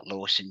and not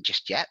Lawson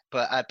just yet,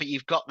 but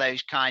you've got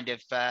those kind of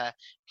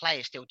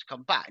players still to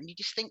come back, and you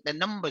just think the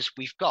numbers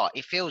we've got.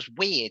 It feels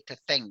weird to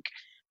think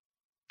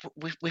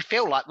we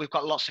feel like we've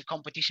got lots of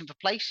competition for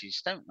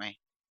places, don't we?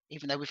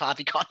 Even though we've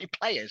hardly got any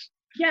players.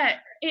 Yeah,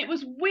 it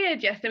was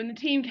weird yesterday when the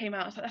team came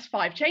out. I was like, that's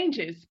 5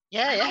 changes.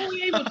 Yeah. How are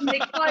we able to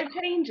make 5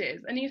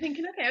 changes? And you're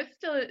thinking, okay, it's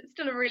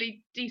still a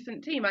really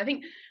decent team. I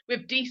think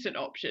with decent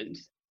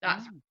options,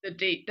 that's the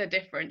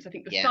difference. I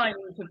think the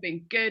signings have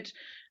been good,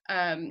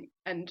 and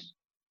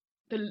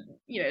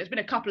there's been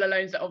a couple of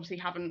loans that obviously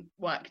haven't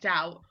worked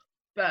out.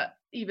 But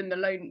even the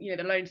loan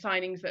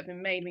signings that have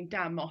been made. I mean,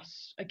 Dan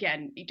Moss,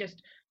 again,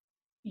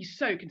 he's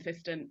so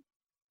consistent,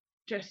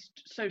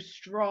 just so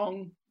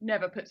strong,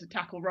 never puts a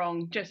tackle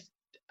wrong, just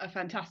a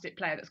fantastic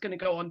player that's going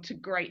to go on to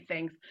great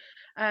things.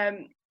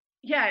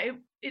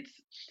 It's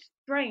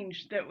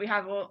strange that we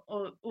have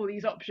all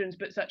these options,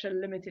 but such a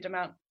limited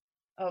amount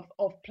of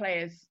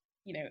players,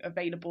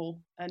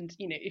 available. And,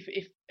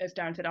 if as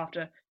Darren said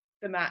after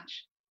the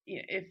match,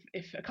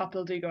 if a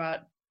couple do go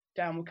out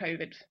down with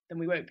COVID, then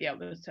we won't be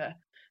able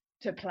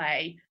to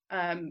play.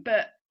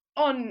 But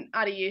on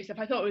Adi Yusuf,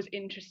 I thought it was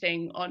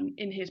interesting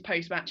in his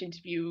post-match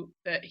interview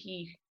that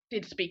he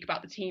did speak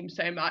about the team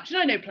so much. And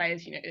I know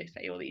players, they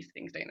say all these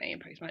things, don't they, in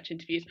post-match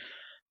interviews.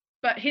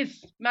 But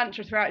his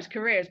mantra throughout his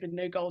career has been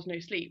no goals, no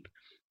sleep.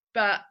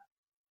 But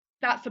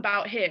that's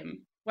about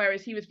him,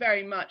 whereas he was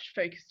very much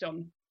focused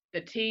on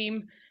the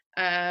team.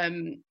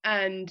 And,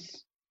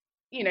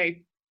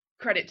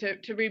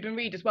 credit to Ruben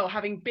Reid as well,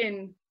 having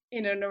been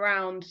in and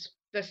around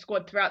the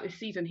squad throughout this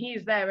season. He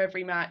is there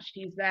every match.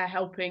 He's there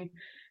helping.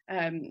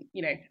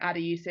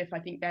 Adi Yusuf, I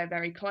think they're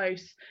very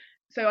close.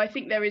 So I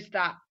think there is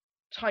that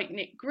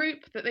tight-knit group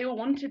that they all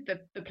wanted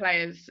the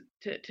players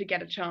to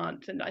get a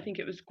chance. And I think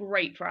it was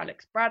great for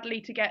Alex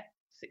Bradley to get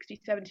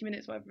 60, 70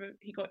 minutes, whatever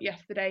he got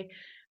yesterday.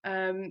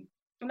 And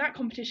that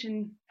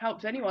competition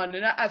helps anyone.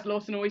 And as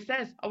Lawson always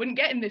says, I wouldn't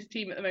get in this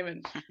team at the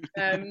moment,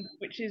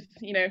 which is,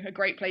 a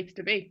great place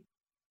to be.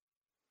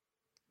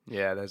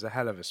 Yeah, there's a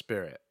hell of a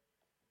spirit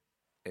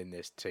in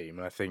this team.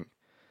 And I think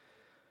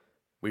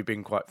we've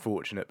been quite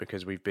fortunate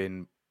because we've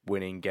been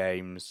winning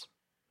games,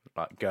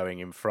 like going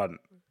in front.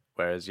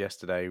 Whereas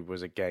yesterday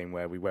was a game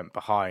where we went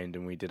behind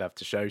and we did have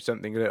to show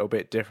something a little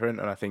bit different.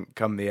 And I think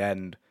come the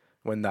end,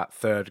 when that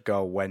third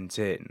goal went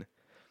in,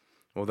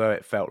 although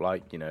it felt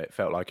like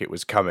it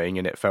was coming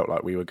and it felt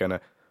like we were going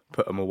to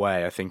put them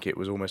away, I think it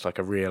was almost like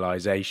a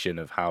realisation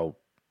of how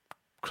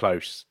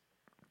close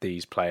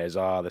these players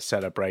are. The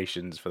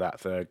celebrations for that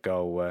third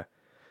goal were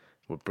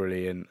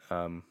brilliant.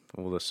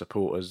 All the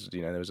supporters,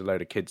 there was a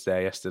load of kids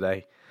there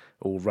yesterday,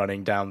 all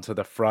running down to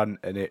the front,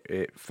 and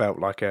it felt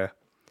like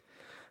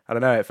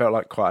it felt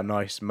like quite a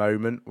nice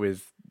moment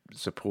with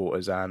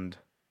supporters and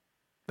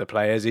the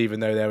players, even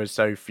though there was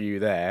so few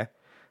there.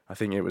 I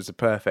think it was the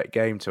perfect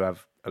game to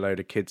have a load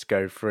of kids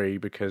go free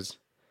because,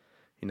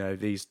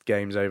 these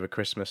games over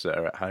Christmas that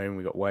are at home,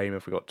 we got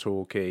Weymouth, we got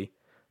Torquay.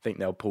 I think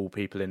they'll pull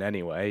people in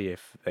anyway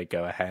if they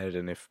go ahead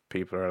and if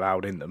people are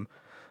allowed in them.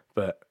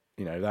 But,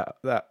 that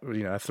a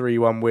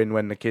 3-1 win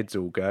when the kids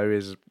all go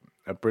is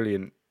a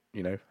brilliant,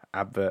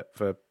 advert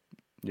for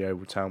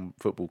Yeovil Town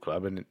Football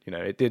Club. And,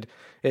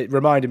 it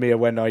reminded me of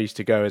when I used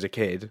to go as a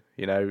kid,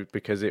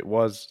 because it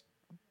was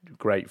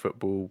great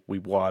football. We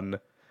won.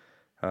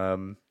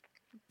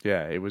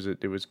 It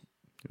was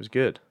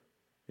good.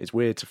 It's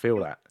weird to feel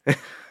that.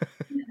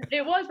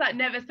 It was that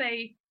never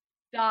say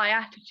die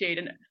attitude.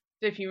 And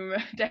if you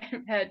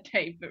remember,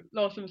 Dave, but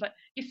Lawson was like,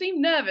 you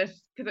seem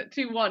nervous because at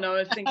 2-1 I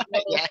was thinking,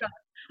 Yeah.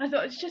 I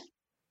thought it's just,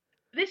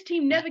 this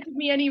team never gives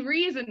me any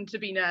reason to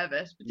be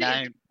nervous.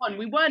 No.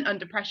 We weren't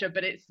under pressure,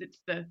 but it's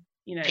the,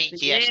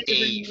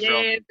 PTSD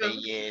from the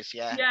years,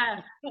 yeah.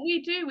 Yeah, but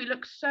we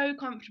look so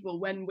comfortable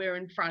when we're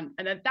in front.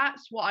 And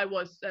that's what I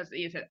was, as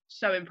Ian said,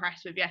 so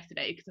impressed with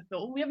yesterday, because I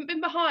thought, we haven't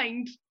been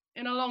behind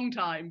in a long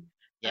time.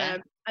 Yeah.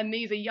 And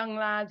these are young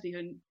lads,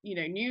 even,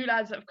 new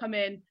lads that have come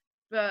in.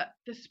 But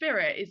the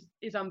spirit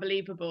is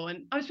unbelievable.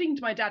 And I was speaking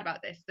to my dad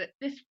about this, that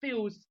this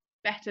feels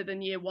better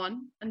than year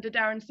one under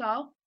Darren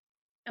Sarll.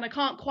 And I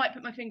can't quite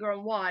put my finger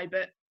on why,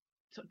 but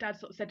Dad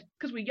sort of said,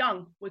 because we're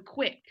young, we're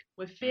quick,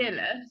 we're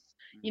fearless,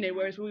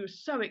 whereas we were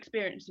so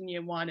experienced in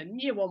year one,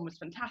 and year one was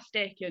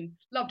fantastic and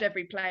loved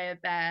every player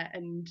there,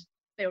 and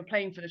they were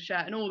playing for the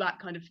shirt and all that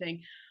kind of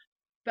thing.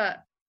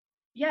 But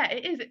yeah,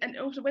 it is. And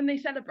also when they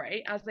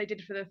celebrate, as they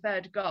did for the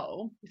third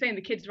goal, you're saying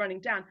the kids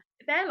running down,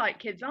 they're like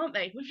kids, aren't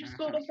they? We've just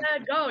scored a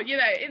third goal, in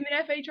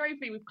the FA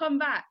Trophy, we've come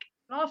back.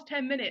 Last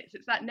 10 minutes,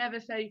 it's that never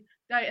say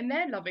die, and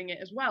they're loving it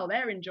as well.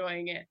 They're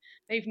enjoying it.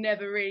 They've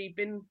never really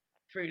been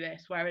through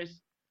this, whereas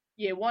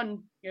year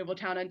one, Yeovil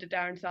Town under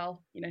Darren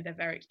Sarll, they're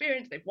very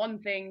experienced, they've won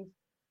things,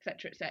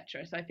 etc.,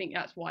 etc. So I think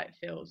that's why it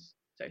feels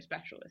so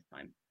special this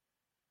time.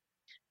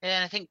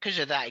 And I think because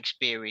of that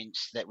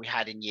experience that we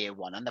had in year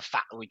one and the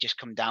fact that we just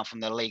come down from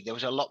the league, there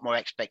was a lot more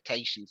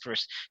expectation for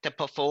us to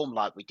perform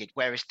like we did.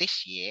 Whereas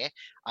this year,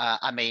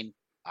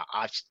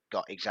 I've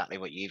got exactly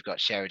what you've got,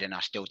 Sheridan.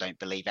 I still don't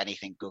believe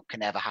anything good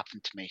can ever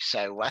happen to me.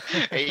 So,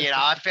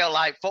 I feel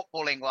like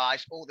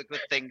footballing-wise, all the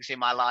good things in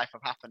my life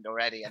have happened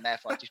already, and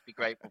therefore I'd just be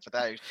grateful for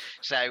those.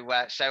 So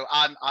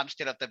I'm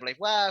still of the belief,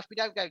 well, if we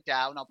don't go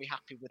down, I'll be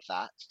happy with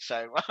that.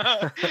 So,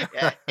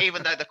 yeah,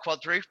 even though the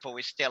quadruple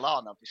is still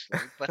on, obviously.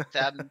 But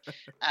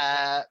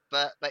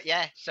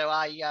yeah, so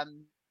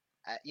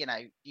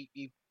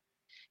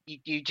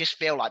you just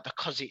feel like,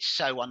 because it's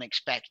so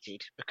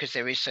unexpected, because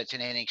there is such an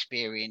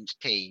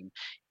inexperienced team,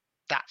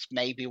 that's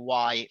maybe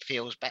why it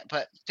feels better.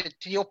 But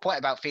to your point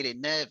about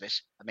feeling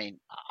nervous,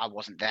 I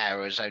wasn't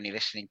there, I was only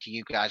listening to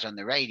you guys on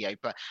the radio,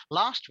 but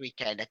last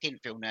weekend I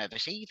didn't feel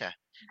nervous either.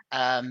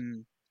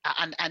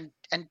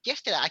 And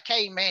yesterday I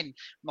came in,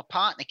 my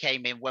partner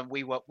came in when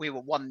we were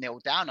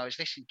 1-0 down. I was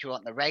listening to it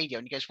on the radio,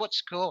 and he goes,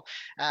 "What's the score?"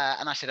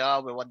 And I said,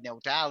 "Oh, we're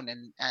 1-0 down."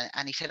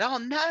 And he said, "Oh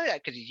no,"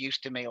 because he's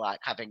used to me like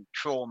having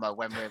trauma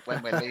when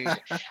we're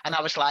losing. And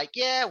I was like,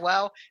 "Yeah,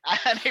 well,"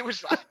 and he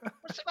was like,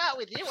 "What's the matter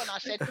with you?" And I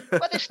said,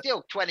 "Well, there's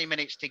still 20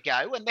 minutes to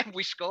go," and then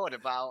we scored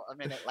about a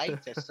minute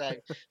later. So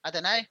I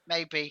don't know,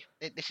 maybe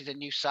this is a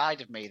new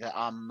side of me that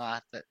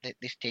that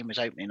this team is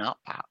opening up,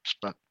 perhaps.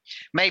 But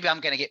maybe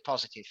I'm going to get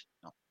positive.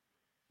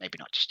 Maybe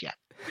not just yet.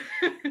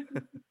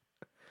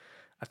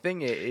 I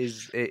think it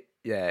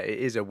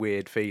is a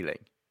weird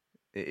feeling.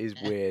 It is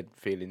weird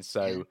feeling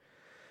so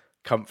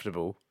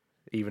comfortable,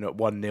 even at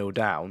 1-0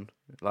 down.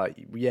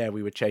 Like, yeah,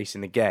 we were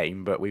chasing the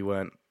game, but we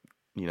weren't,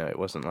 it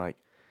wasn't like,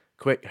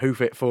 quick, hoof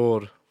it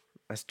forward,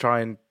 let's try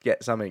and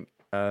get something.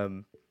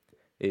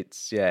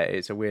 It's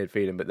a weird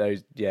feeling, but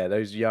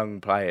those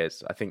young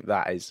players, I think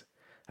that is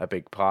a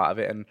big part of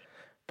it. And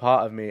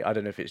part of me, I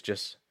don't know if it's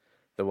just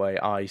the way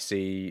I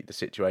see the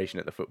situation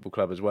at the football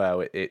club as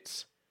well.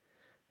 It's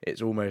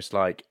almost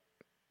like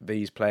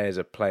these players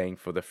are playing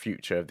for the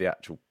future of the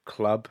actual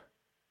club.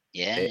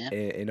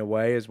 In a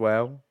way as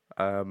well.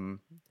 I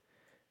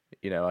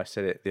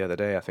said it the other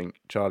day. I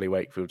think Charlie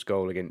Wakefield's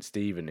goal against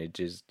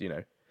Stevenage is,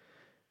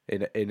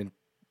 in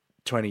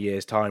 20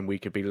 years' time, we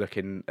could be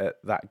looking at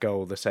that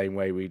goal the same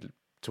way we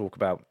talk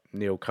about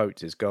Neil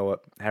Coates' goal at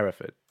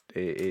Hereford.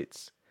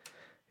 It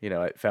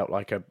felt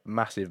like a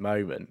massive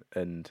moment,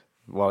 and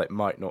while it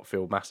might not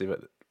feel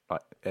massive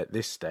at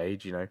this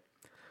stage,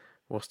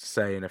 what's to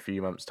say in a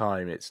few months'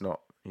 time it's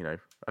not,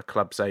 a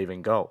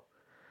club-saving goal.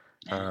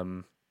 Yeah.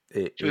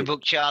 Should we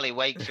book Charlie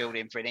Wakefield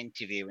in for an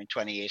interview in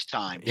 20 years'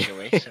 time, shall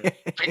we? So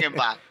bring him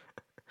back.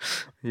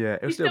 Yeah,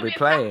 he'll still be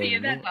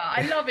playing.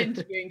 I love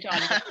interviewing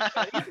Charlie.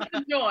 He's such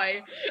a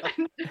joy.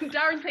 And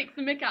Darren takes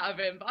the mick out of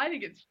him, but I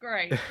think it's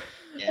great.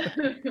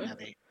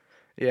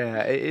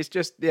 Yeah, it's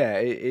just,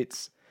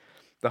 it's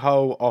the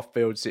whole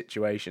off-field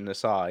situation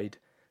aside,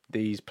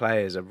 these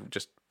players are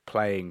just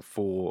playing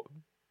for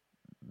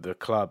the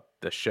club,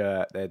 the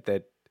shirt.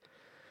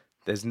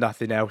 There's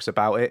nothing else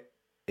about it.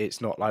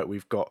 It's not like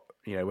we've got,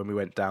 when we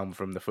went down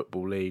from the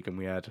Football League and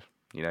we had,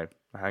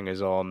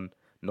 hangers on,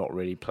 not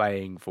really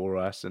playing for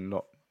us and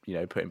not,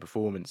 putting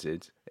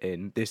performances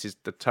in. This is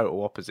the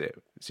total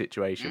opposite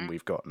situation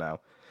we've got now.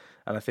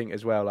 And I think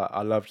as well,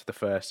 I loved the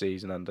first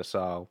season under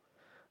Sal.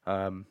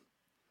 The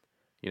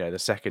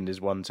second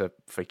is one to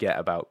forget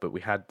about, but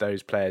we had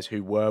those players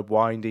who were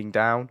winding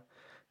down.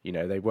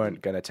 They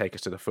weren't going to take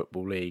us to the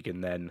Football League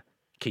and then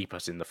keep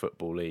us in the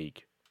Football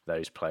League,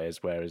 those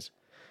players. Whereas,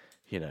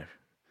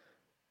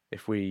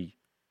 if we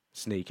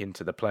sneak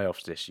into the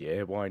playoffs this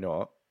year, why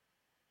not?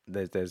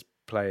 There's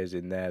players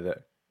in there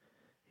that,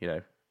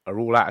 are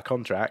all out of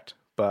contract,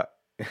 but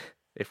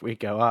if we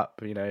go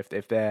up,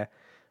 if they're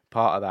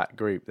part of that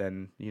group,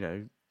 then,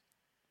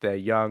 they're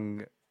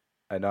young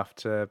enough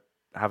to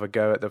have a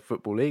go at the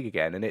Football League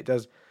again. And it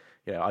does,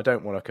 I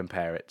don't want to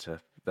compare it to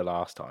the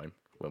last time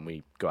when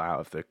we got out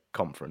of the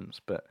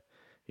conference, but,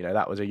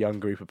 that was a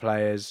young group of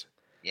players.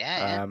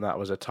 Yeah. That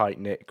was a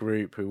tight-knit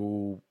group who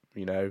all,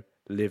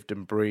 lived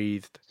and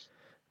breathed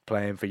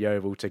playing for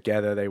Yeovil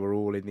together. They were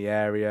all in the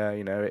area.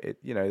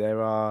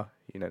 There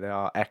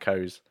are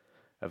echoes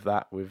of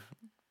that with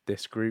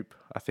this group.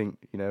 I think,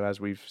 as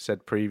we've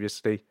said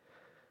previously,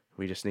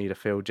 we just need a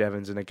Phil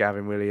Jevons and a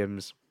Gavin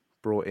Williams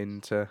brought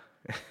in to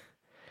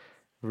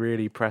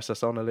really press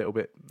us on a little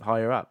bit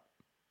higher up.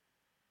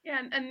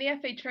 Yeah, and the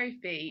FA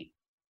Trophy,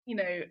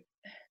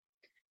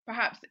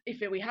 perhaps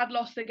if we had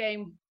lost the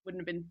game,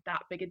 wouldn't have been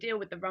that big a deal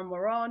with the run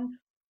we're on.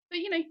 But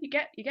you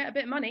get a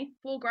bit of money,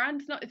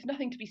 $4,000. It's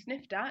nothing to be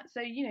sniffed at.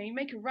 So you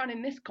make a run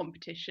in this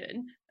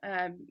competition.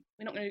 We're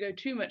not going to go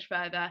too much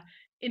further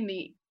in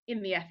the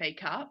FA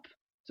Cup.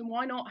 So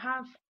why not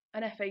have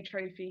an FA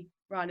Trophy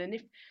run? And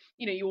if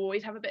you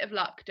always have a bit of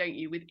luck, don't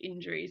you, with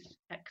injuries,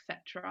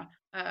 etc.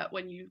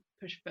 When you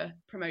push for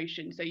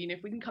promotion. So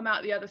if we can come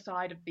out the other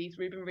side of these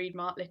Ruben Reid,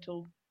 Mark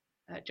Little,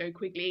 Joe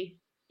Quigley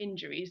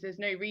injuries, there's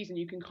no reason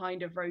you can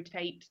kind of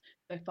rotate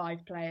the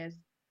 5 players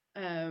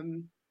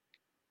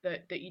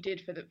that you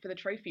did for the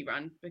trophy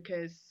run,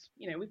 because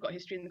we've got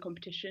history in the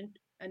competition,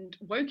 and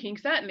Woking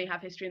certainly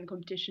have history in the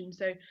competition.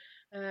 So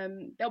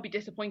they'll be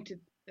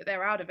disappointed that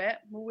they're out of it.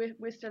 Well,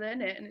 we're still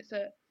in it, and it's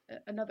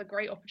another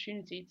great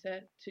opportunity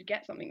to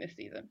get something this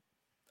season.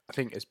 I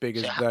think as big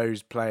as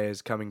those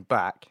players coming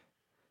back,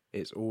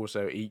 it's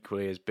also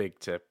equally as big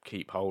to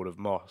keep hold of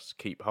Moss,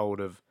 keep hold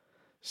of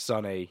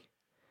Sonny.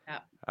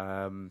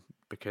 Yeah.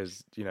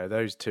 Because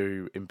those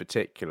two in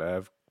particular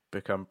have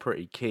become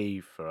pretty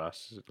key for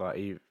us.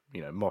 Like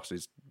Moss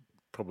is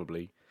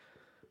probably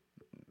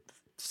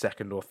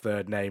second or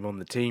third name on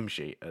the team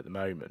sheet at the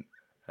moment,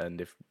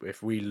 and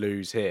if we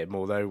lose him,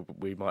 although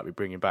we might be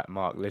bringing back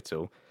Mark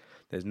Little,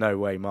 there's no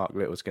way Mark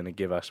Little's going to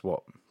give us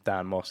what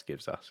Dan Moss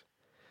gives us.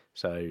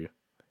 So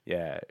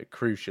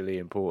crucially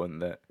important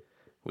that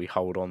we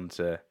hold on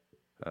to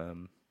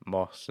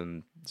Moss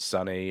and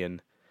Sonny,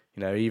 and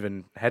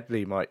even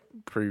Headley might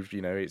prove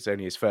it's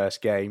only his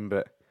first game,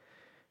 but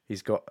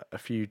he's got a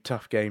few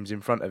tough games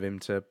in front of him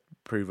to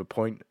prove a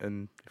point,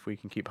 and if we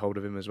can keep hold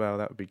of him as well,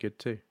 that would be good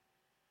too.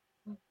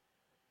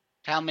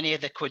 How many of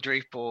the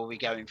quadruple are we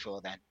going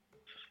for then?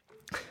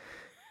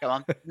 Go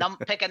on,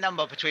 pick a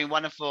number between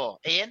 1 and 4.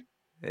 Ian?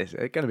 It's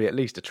going to be at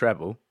least a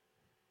treble.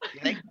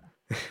 You think?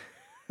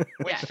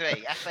 Which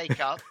 3? FA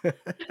Cup?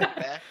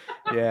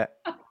 Yeah.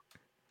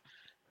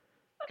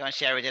 Go on,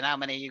 Sheridan, how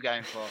many are you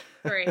going for?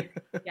 3.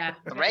 Yeah.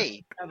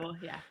 3? Treble,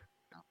 yeah.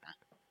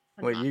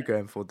 What are you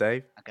going for,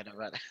 Dave? I'm going to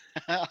run.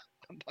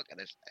 I'm not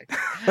going to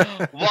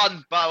say.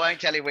 1, but I won't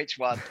tell you which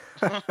one.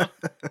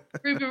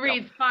 Ruben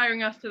Reid's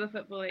firing us to the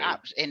Football League.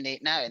 In the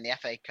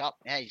FA Cup.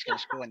 Yeah, he's going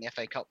to score in the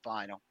FA Cup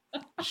final.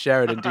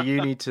 Sheridan, do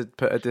you need to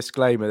put a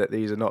disclaimer that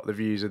these are not the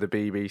views of the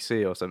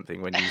BBC or something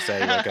when you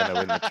say we're going to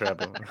win the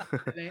treble?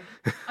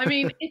 I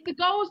mean, if the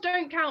goals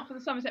don't count for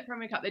the Somerset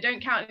Premier Cup, they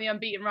don't count in the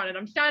unbeaten run, and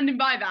I'm standing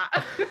by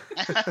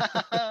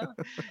that.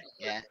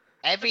 Yeah.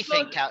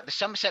 Everything counts. The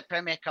Somerset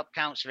Premier Cup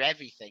counts for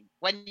everything.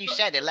 When you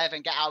said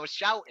 11, I was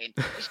shouting.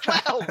 It's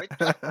 12.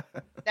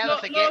 Never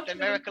forget the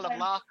miracle of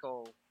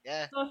Larkhall.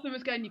 Yeah. Lawson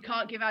was going, you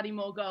can't give Addy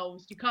more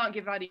goals. You can't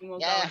give Addy more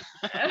goals.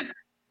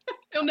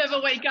 He'll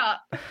never wake up.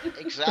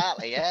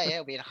 Exactly. Yeah.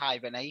 He'll be in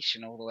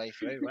hibernation all the way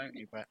through, won't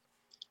he?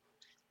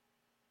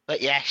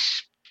 But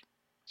yes.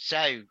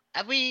 So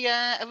have we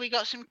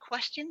got some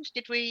questions?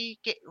 Did we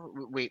get?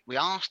 We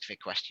asked for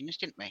questions,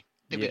 didn't we?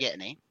 Did we get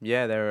any?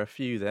 Yeah, there are a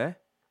few there.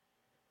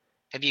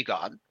 Have you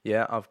got them?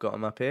 Yeah, I've got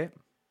them up here.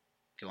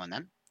 Go on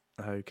then.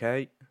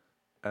 Okay.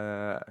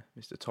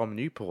 Mr. Tom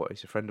Newport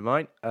is a friend of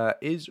mine.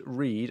 Is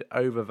Reed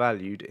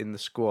overvalued in the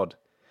squad?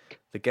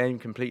 The game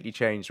completely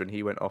changed when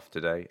he went off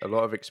today. A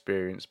lot of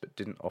experience, but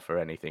didn't offer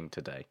anything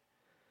today.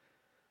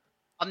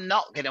 I'm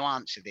not going to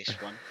answer this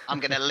one. I'm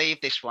going to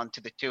leave this one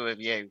to the two of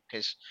you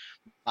because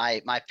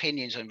my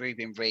opinions on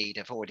Ruben Reed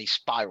have already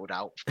spiralled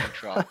out of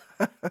control.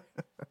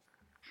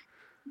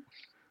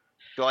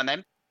 Go on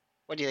then.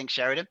 What do you think,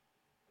 Sheridan?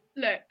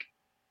 Look,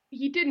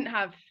 he didn't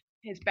have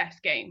his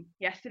best game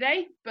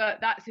yesterday, but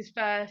that's his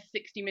first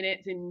 60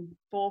 minutes in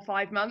 4 or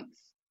 5 months.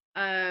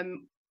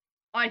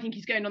 I think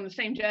he's going on the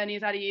same journey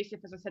as Adi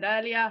Yusuf, as I said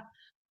earlier.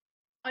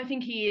 I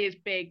think he is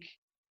big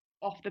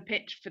off the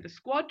pitch for the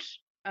squad.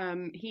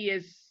 He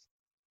is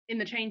in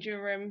the changing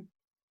room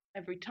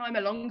every time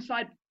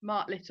alongside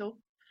Mark Little.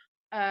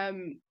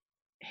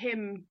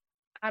 Him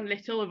and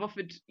Little have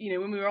offered,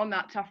 when we were on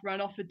that tough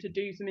run, offered to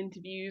do some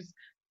interviews,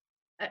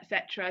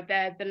 etc.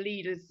 They're the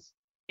leaders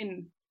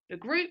in the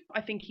group. I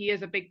think he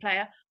is a big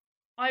player.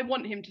 I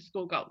want him to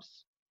score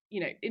goals.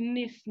 In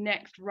this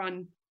next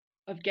run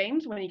of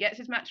games, when he gets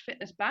his match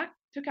fitness back,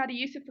 took Adi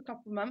Yusuf a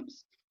couple of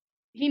months,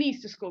 he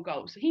needs to score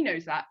goals. He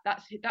knows that.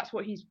 That's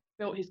what he's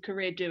built his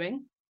career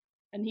doing,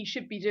 and he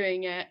should be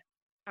doing it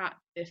at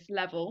this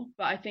level.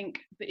 But I think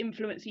the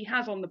influence he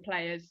has on the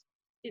players,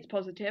 it's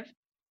positive.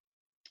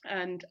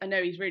 And I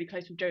know he's really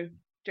close with Joe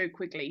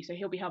Quigley, so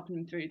he'll be helping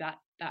him through that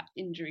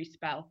injury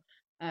spell.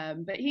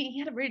 But he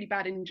had a really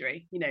bad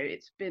injury.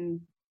 It's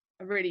been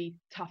a really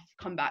tough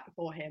comeback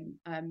for him.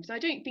 So I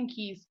don't think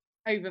he's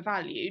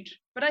overvalued,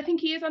 but I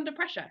think he is under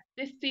pressure.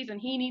 This season,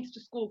 he needs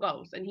to score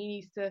goals and he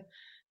needs to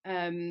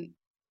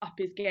up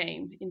his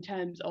game in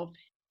terms of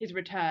his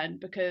return,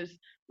 because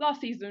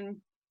last season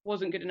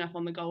wasn't good enough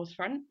on the goals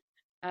front.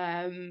 But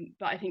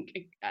I think,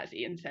 as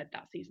Ian said,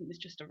 that season was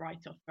just a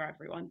write-off for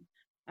everyone.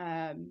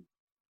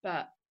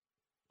 But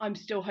I'm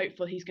still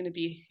hopeful he's going to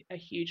be a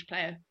huge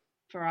player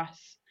for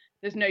us.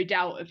 There's no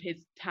doubt of his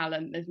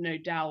talent. There's no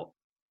doubt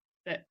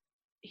that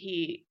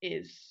he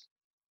is,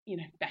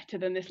 better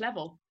than this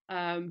level.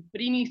 But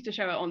he needs to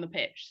show it on the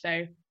pitch.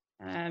 So,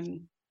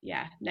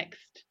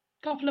 next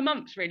couple of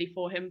months really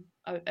for him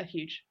are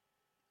huge.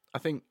 I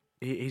think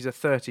he's a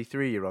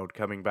 33-year-old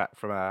coming back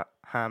from a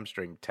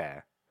hamstring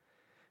tear.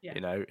 Yeah.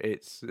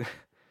 It's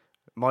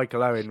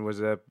Michael Owen was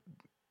a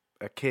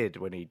kid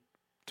when he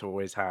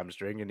tore his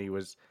hamstring, and he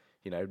was,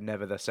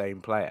 never the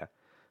same player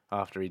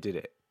after he did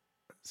it.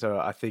 So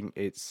I think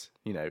it's,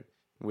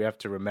 we have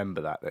to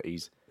remember that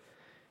he's,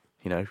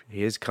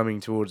 he is coming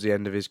towards the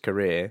end of his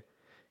career.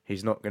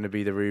 He's not going to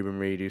be the Ruben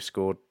Reed who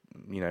scored,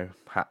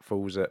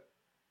 hatfuls at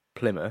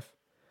Plymouth.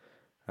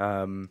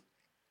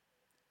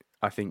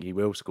 I think he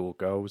will score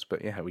goals,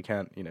 but we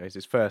can't, it's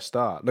his first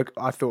start. Look,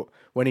 I thought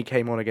when he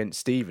came on against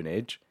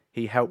Stevenage,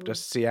 he helped us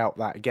see out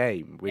that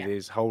game with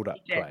his hold-up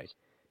play.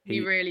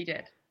 He really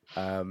did.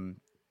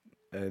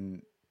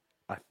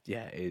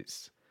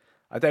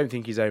 I don't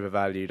think he's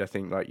overvalued. I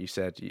think, like you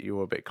said,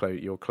 you're a bit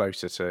you're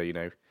closer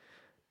to,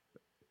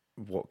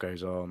 what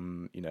goes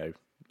on,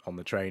 on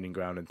the training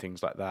ground and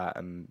things like that.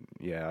 And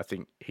I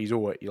think he's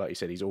always, like you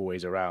said, he's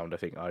always around. I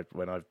think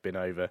when I've been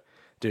over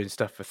doing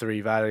stuff for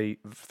Three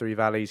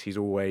Valleys, he's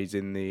always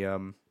in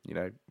the,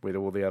 with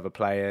all the other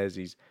players.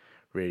 He's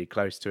really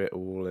close to it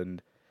all,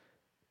 and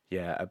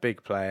a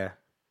big player.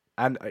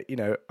 And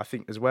I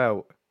think as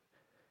well,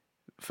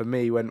 for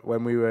me,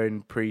 when we were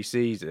in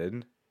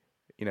pre-season,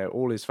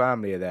 all his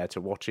family are there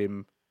to watch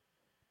him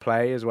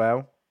play as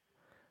well.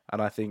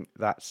 And I think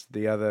that's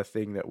the other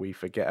thing that we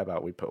forget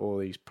about. We put all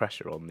these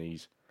pressure on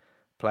these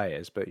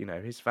players, but,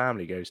 his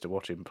family goes to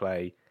watch him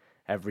play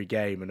every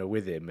game and are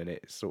with him. And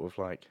it's sort of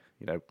like,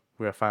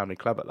 we're a family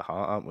club at the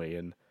heart, aren't we?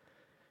 And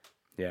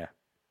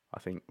I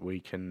think we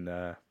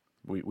can,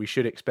 we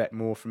should expect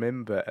more from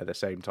him, but at the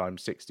same time,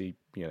 60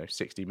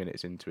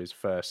 minutes into his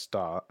first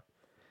start,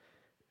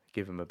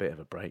 give him a bit of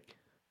a break.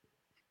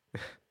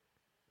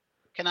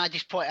 Can I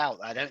just point out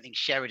that I don't think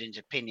Sheridan's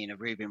opinion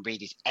of Ruben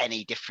Reed is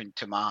any different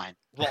to mine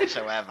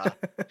whatsoever.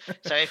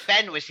 So if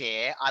Ben was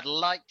here, I'd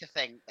like to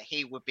think that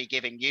he would be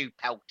giving you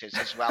pelters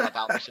as well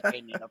about this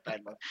opinion of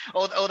Ben.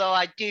 Although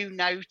I do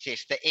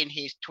notice that in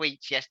his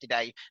tweets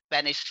yesterday,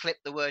 Ben has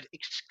slipped the word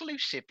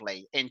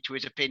exclusively into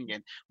his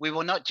opinion. We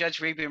will not judge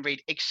Ruben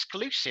Reed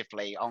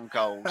exclusively on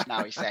goals,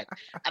 now he said.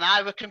 And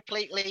I would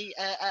completely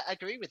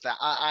agree with that.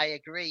 I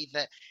agree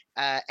that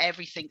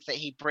everything that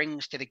he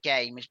brings to the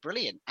game is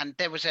brilliant. And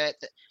there was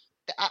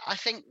I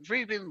think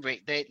Ruben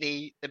Reed,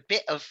 the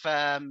bit of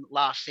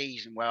last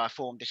season where I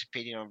formed this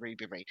opinion on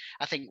Ruben Reed,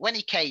 I think when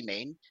he came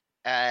in,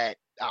 I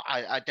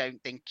don't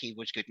think he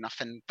was good enough,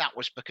 and that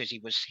was because he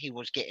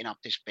was getting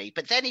up to speed.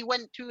 But then he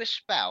went to a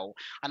spell,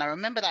 and I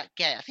remember that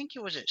game. I think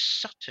it was at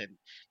Sutton,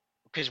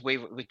 because we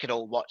could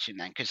all watch him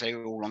then because they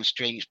were all on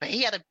streams. But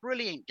he had a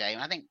brilliant game.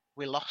 I think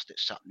we lost at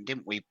Sutton,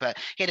 didn't we? But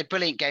he had a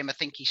brilliant game. I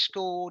think he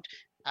scored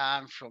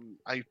from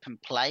open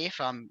play, if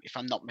I'm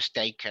not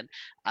mistaken,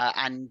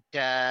 and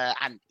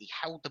he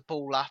held the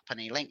ball up and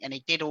he linked and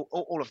he did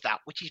all of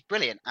that, which is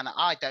brilliant. And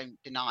I don't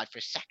deny for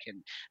a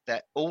second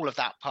that all of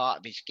that part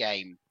of his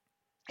game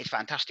it's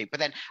fantastic. But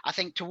then I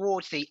think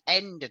towards the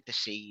end of the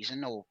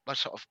season, or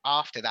sort of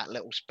after that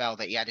little spell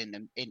that he had in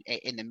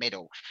the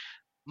middle,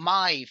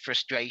 my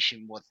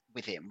frustration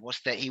with him was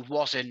that he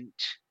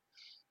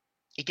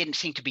didn't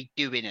seem to be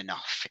doing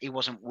enough. He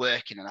wasn't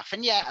working enough.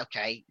 And yeah,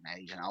 okay,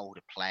 he's an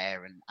older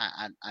player and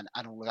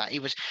all of that.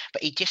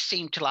 But he just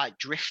seemed to like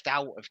drift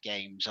out of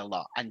games a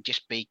lot and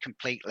just be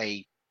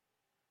completely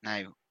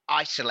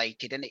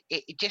isolated. And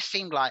it just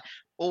seemed like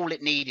all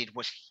it needed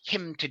was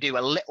him to do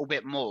a little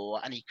bit more,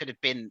 and he could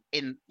have been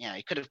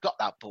he could have got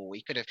that ball.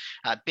 He could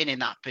have been in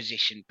that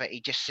position, but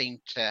he just seemed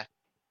to.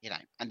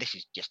 And this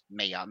is just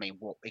me. I mean,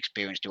 what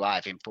experience do I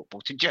have in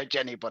football to judge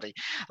anybody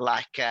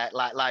like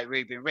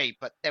Ruben Reid?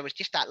 But there was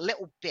just that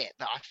little bit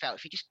that I felt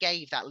if he just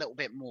gave that little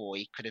bit more,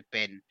 he could have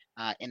been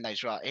in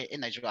those right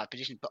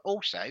positions. But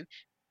also,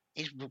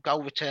 his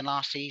goal return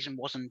last season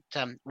wasn't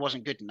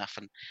good enough.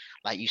 And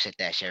like you said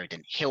there,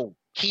 Sheridan,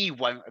 he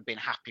won't have been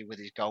happy with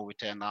his goal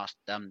return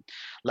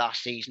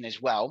last season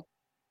as well.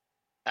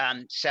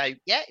 So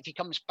yeah, if he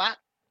comes back.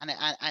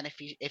 And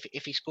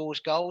if he scores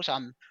goals,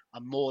 I'm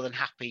more than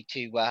happy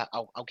to.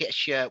 I'll get a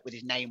shirt with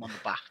his name on the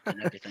back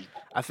and everything.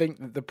 I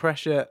think the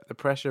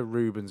pressure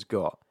Ruben's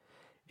got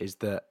is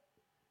that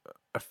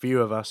a few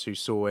of us who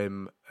saw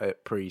him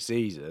at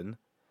pre-season,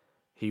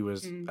 he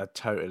was a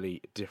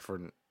totally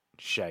different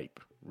shape,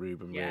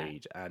 Ruben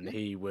Reid, and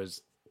he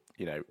was,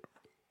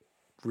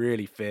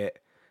 really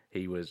fit.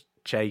 He was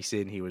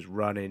chasing, he was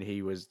running,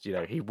 he was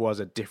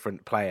a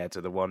different player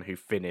to the one who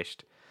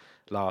finished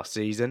last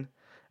season.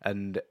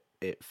 And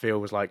it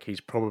feels like he's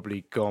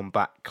probably gone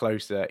back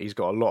closer. He's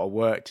got a lot of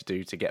work to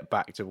do to get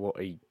back to what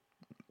he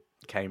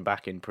came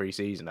back in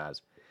pre-season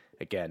as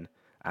again.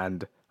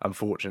 And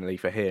unfortunately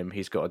for him,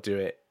 he's got to do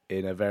it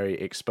in a very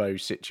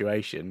exposed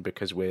situation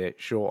because we're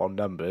short on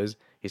numbers.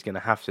 He's going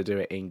to have to do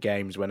it in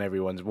games when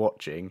everyone's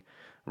watching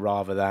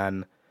rather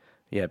than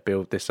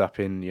build this up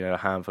in a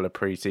handful of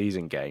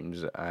pre-season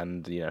games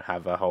and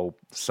have a whole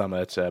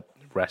summer to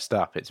rest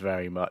up. It's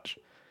very much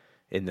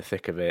in the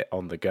thick of it,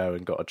 on the go,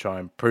 and got to try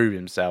and prove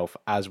himself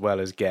as well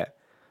as get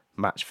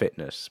match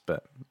fitness.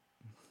 But,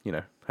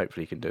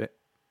 hopefully he can do it.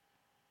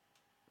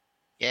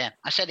 Yeah,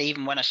 I said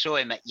even when I saw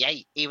him at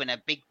Yate, even a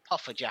big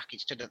puffer jacket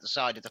stood at the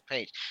side of the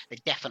pitch. They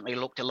definitely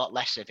looked a lot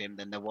less of him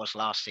than there was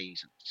last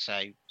season. So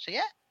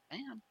yeah,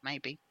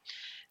 maybe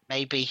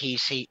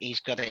he's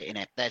got it in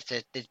it.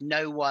 There's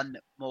no one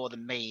more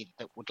than me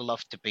that would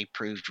love to be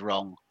proved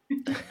wrong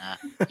than,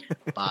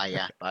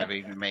 by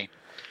Ruben Reid.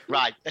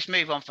 Right, let's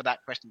move on for that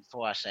question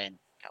before I say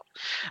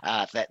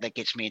that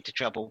gets me into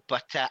trouble.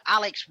 But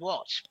Alex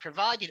Watts,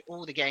 provided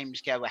all the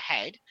games go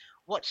ahead,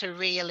 what's a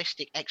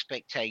realistic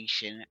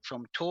expectation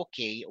from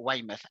Torquay,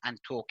 Weymouth and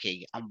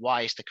Torquay, and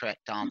why is the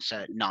correct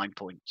answer 9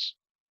 points?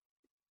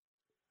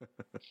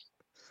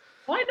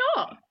 Why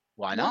not?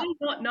 Why not?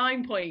 Why not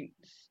 9 points?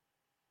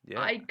 Yeah.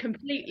 I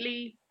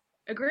completely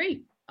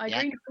agree. I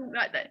agree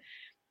that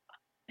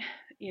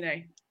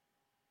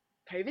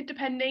COVID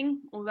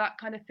depending, all that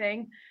kind of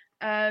thing.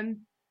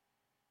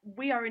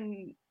 We are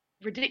in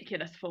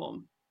ridiculous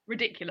form.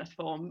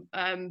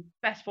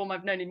 Best form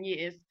I've known in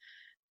years.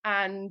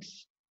 And,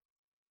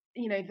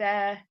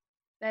 they're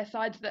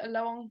sides that are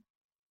low on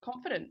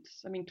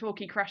confidence. I mean,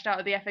 Torquay crashed out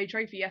of the FA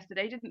Trophy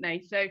yesterday, didn't they?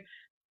 So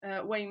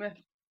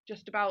Weymouth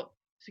just about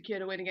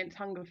secured a win against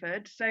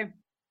Hungerford. So,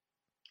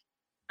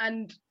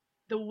 and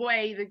the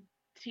way the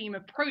team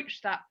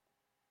approached that,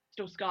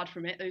 still scarred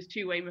from it, those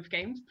two Weymouth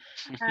games,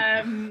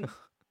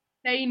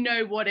 they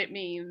know what it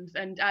means.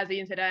 And as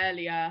Ian said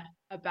earlier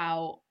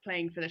about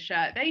playing for the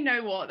shirt, they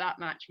know what that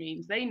match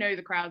means. They know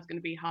the crowd's going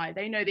to be high.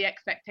 They know the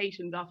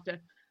expectations after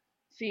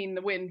seeing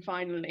the win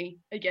finally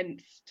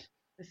against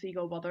the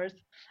Seagull Botherers.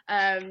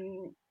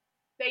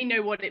 They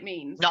know what it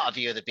means. Not a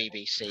view of the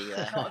BBC.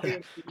 Not a view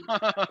of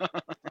the BBC.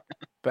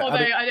 But although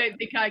I don't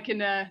think I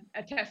can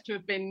attest to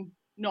have been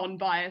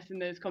non-biased in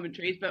those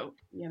commentaries, but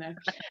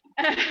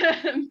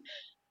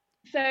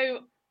so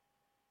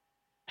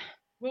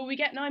will we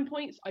get 9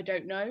 points? I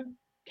don't know.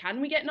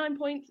 Can we get 9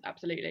 points?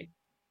 Absolutely.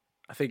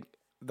 I think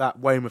that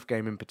Weymouth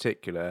game in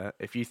particular,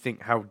 if you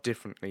think how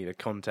differently the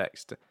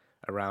context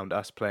around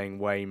us playing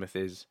Weymouth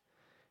is,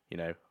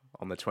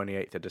 on the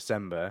 28th of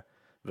December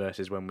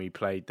versus when we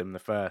played them the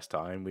first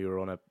time, we were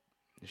on a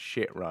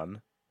shit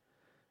run.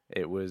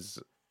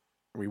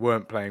 We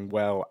weren't playing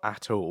well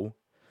at all.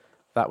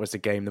 That was the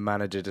game the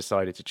manager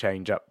decided to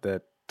change up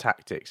the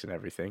tactics and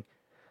everything.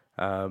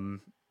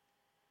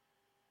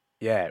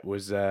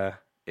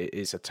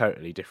 It's a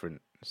totally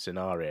different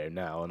scenario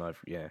now, and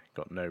I've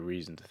got no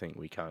reason to think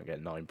we can't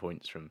get 9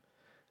 points from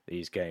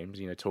these games.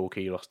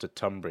 Torquay lost to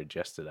Tunbridge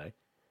yesterday.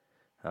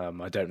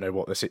 I don't know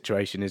what the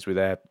situation is with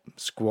their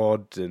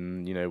squad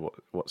and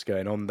what's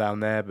going on down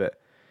there, but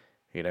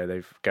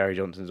Gary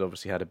Johnson's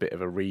obviously had a bit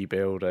of a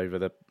rebuild over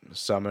the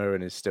summer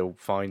and is still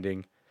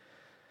finding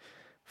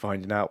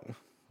out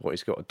what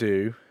he's got to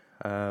do.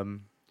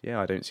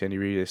 I don't see any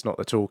reason. It's not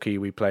the Torquay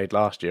we played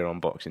last year on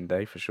Boxing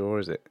Day for sure,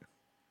 is it?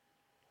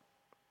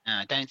 No,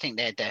 I don't think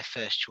they're their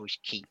first choice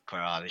keeper.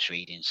 I was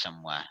reading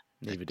somewhere.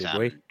 Neither did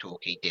we.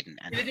 Torquay didn't.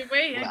 And, Neither did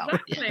we, well,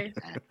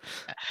 exactly.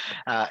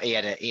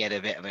 Yeah, he had a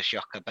bit of a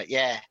shocker, but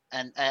yeah,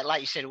 and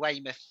like you said,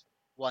 Weymouth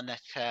won at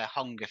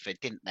Hungerford,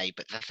 didn't they?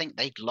 But I think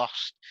they'd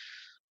lost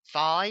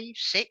 5,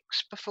 6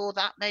 before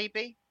that,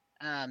 maybe.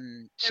 So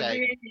they're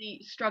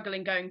really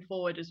struggling going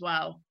forward as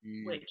well,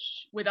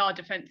 which with our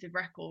defensive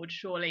record,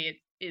 surely it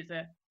is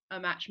a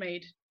match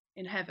made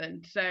in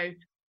heaven. So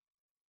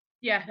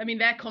yeah, I mean,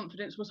 their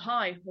confidence was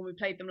high when we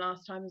played them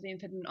last time, as Ian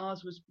said, and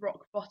ours was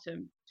rock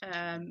bottom.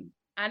 And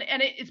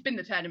it's been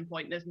the turning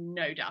point. There's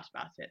no doubt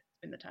about it.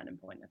 It's been the turning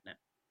point, hasn't it?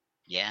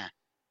 Yeah.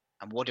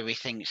 And what do we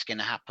think is going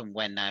to happen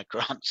when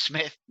Grant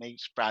Smith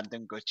meets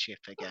Brandon Goodship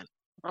again?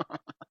 Has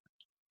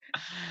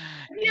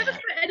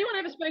anyone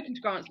ever spoken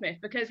to Grant Smith?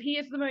 Because he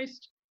is the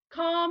most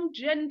calm,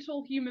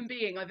 gentle human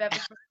being I've ever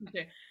spoken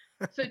to.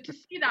 So to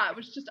see that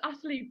was just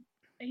utterly...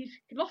 He's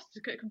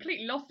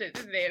completely lost it,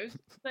 didn't he? It was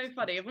so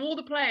funny. Of all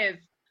the players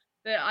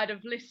that I'd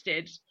have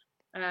listed,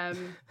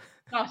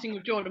 starting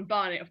with Jordan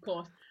Barnett, of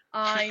course,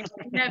 I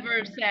never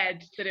have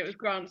said that it was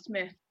Grant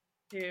Smith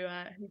who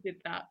did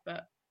that.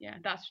 But yeah,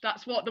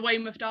 that's what the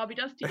Weymouth derby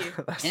does to you.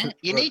 Yeah,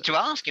 you need to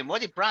ask him, what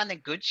did Brandon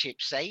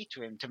Goodship say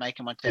to him to make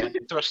him want to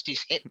thrust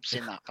his hips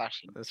in that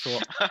fashion?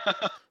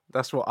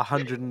 That's what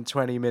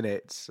 120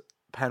 minutes,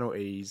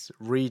 penalties,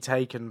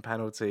 retaken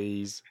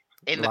penalties.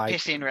 In the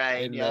pissing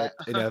rain,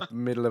 in the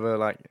middle of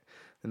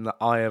in the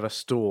eye of a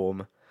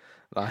storm.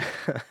 I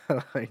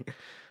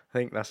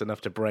think that's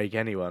enough to break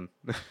anyone.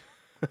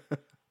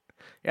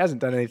 He hasn't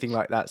done anything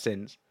like that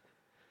since.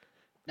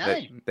 No.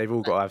 They've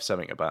all got to have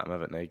something about him,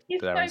 haven't they?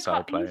 He's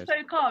so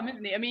calm,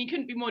 isn't he? I mean, he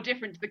couldn't be more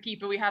different to the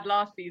keeper we had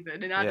last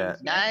season in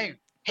Adams. Yeah.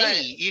 No.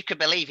 You could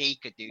believe he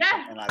could do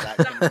something like that,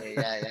 couldn't he?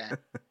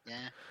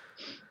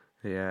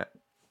 Yeah.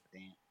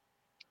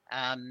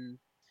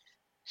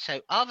 So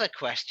other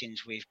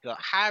questions we've got.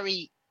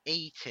 Harry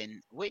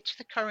Eaton, which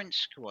the current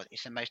squad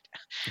is the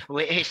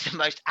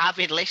most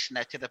avid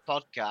listener to the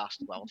podcast?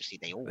 Well, obviously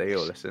they all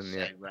listen.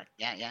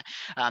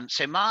 So,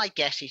 so my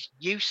guess is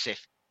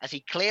Yusuf, as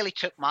he clearly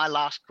took my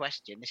last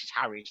question. This is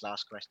Harry's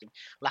last question.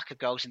 Lack of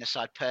goals in the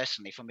side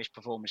personally from his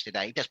performance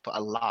today. He does put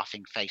a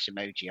laughing face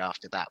emoji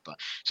after that. But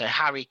so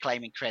Harry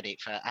claiming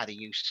credit for Adi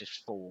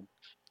Yusuf's form.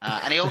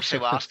 And he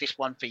also asked this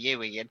one for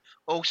you, Ian.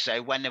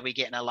 Also, when are we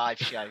getting a live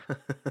show?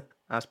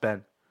 That's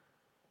Ben.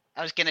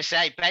 I was going to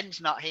say,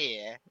 Ben's not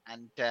here,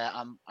 and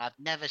I've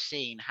never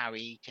seen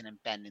Harry Eaton and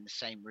Ben in the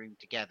same room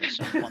together,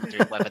 so I'm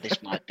wondering whether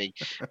this might be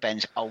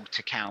Ben's alt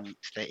account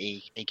that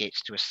he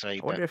gets to us through. I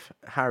wonder if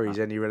Harry's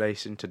any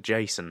relation to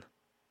Jason.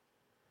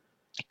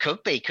 It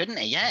could be, couldn't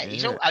he?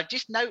 Yeah. I've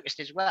just noticed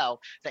as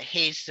well that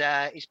his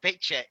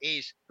picture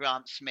is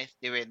Grant Smith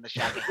doing the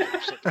shaggy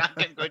hips at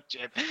Brandon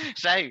Goodship.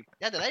 So, I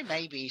don't know,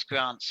 maybe he's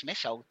Grant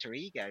Smith's alter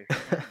ego.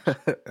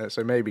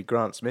 So maybe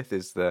Grant Smith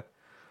is the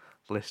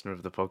listener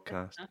of the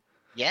podcast.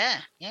 Yeah.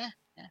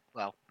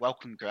 Well,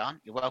 welcome, Grant.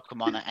 You're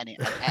welcome on at any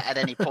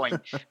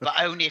point, but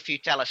only if you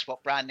tell us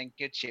what Brandon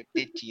Goodship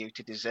did to you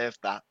to deserve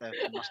that. There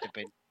must have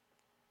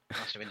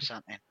been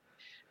something.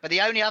 But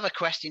the only other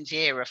questions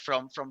here are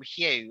from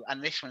Hugh,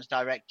 and this one's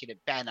directed at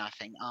Ben, I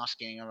think,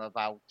 asking him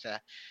about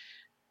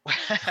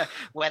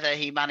whether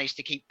he managed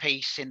to keep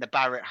peace in the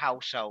Barrett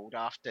household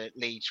after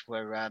Leeds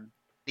were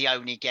the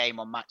only game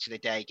on Match of the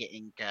Day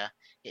getting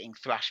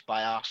thrashed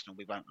by Arsenal.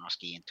 We won't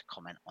ask Ian to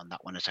comment on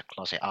that one as a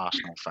closet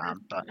Arsenal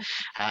fan, but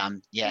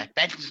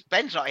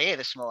Ben's not here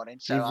this morning,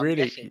 so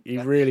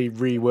you really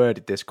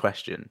reworded this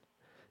question.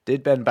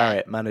 Did Ben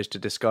Barrett manage to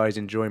disguise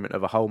enjoyment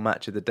of a whole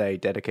Match of the Day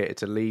dedicated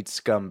to Leeds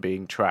scum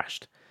being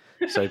trashed,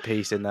 so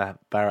peace in the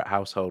Barrett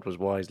household was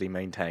wisely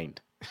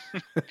maintained?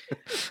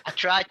 I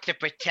tried to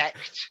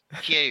protect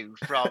Hugh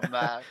from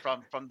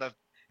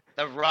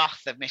the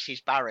wrath of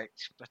Mrs. Barrett,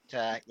 but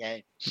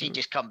she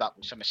just come back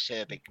with some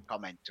acerbic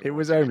comment. It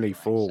was only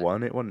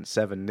 4-1. It wasn't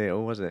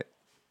 7-0, was it?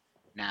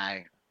 No,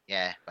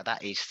 but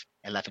that is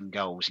 11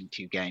 goals in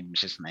 2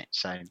 games, isn't it?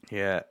 So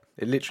yeah,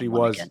 it literally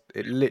was. Again.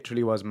 It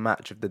literally was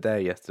Match of the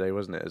Day yesterday,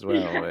 wasn't it? As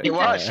well. It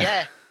was.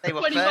 Yeah, they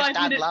were first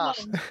and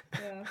last.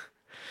 Yeah.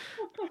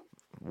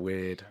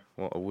 Weird.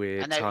 What a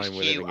weird time we're living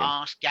in. Hugh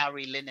asked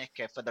Gary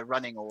Lineker for the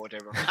running order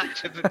of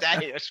Match of the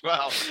Day as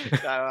well. So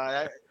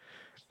I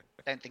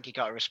don't think he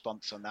got a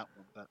response on that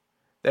one. But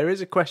there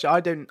is a question.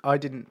 I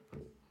didn't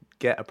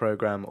get a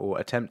program or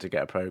attempt to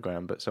get a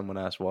program, but someone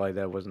asked why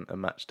there wasn't a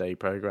Match Day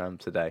program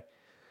today.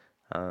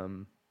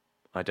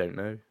 I don't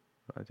know.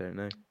 Are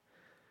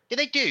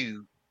they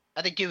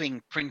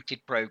doing printed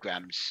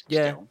programs?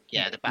 Yeah. Still?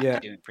 Yeah, they're back to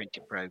doing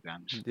printed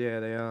programs. Yeah,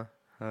 they are.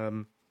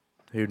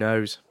 Who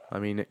knows? I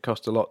mean, it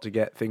cost a lot to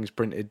get things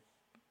printed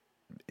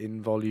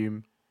in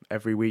volume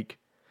every week.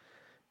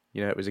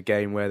 You know, it was a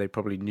game where they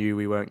probably knew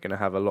we weren't going to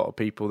have a lot of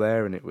people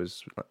there, and it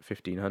was like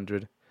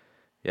 1,500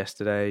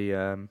 yesterday.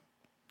 Don't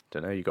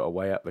know, you got to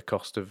weigh up the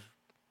cost of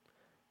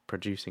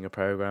producing a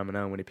program and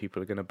how many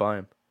people are going to buy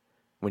them.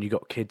 When you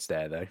got kids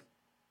there, though,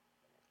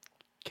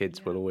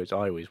 will always.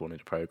 I always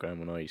wanted a program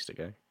when I used to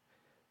go,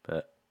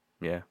 but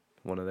yeah,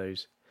 one of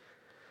those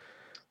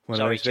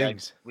Sorry,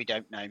 things. We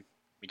don't know.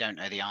 We don't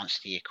know the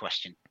answer to your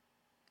question.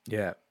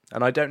 Yeah.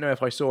 And I don't know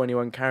if I saw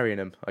anyone carrying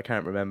them. I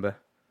can't remember.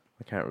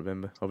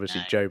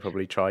 Obviously, No. Joe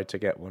probably tried to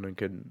get one and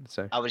couldn't.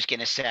 So I was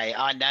going to say,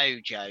 I know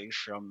Joe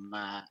from,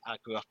 I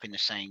grew up in the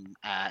same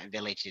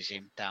village as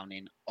him down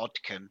in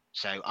Odcombe.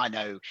 So I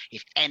know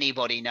if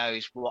anybody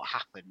knows what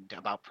happened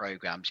about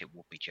programmes, it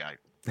will be Joe.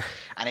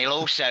 And he'll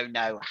also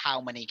know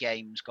how many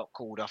games got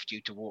called off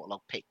due to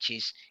waterlogged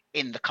pitches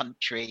in the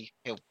country.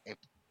 He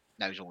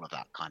knows all of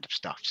that kind of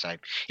stuff. So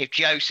if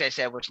Joe says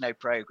there was no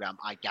programme,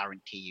 I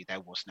guarantee you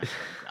there was no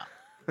programme.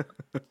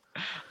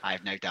 I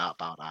have no doubt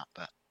about that.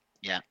 But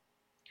yeah.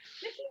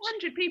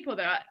 100 people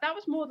though. That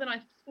was more than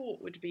I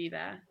thought would be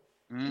there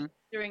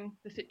during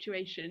the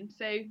situation.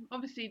 So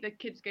obviously the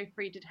kids go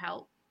free to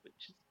help,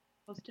 which is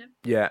positive.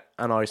 yeah,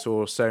 and I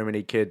saw so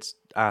many kids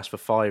ask for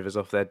fivers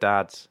off their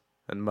dads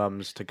and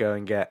mums to go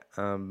and get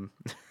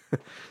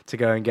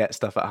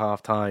stuff at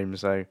half time.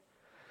 So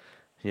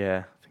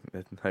yeah, I think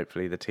that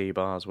hopefully the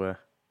T-bars were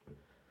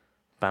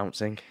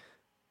bouncing.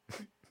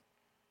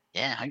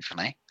 Yeah,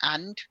 hopefully.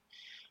 And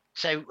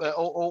so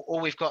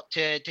all we've got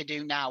to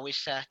do now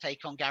is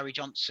take on Gary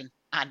Johnson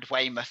and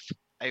Weymouth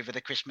over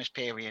the Christmas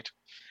period.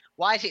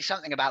 Why is it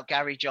something about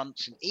Gary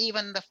Johnson?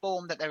 Even the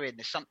form that they're in,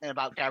 there's something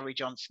about Gary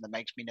Johnson that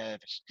makes me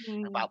nervous.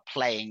 About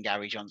playing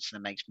Gary Johnson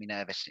that makes me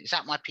nervous. Is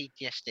that my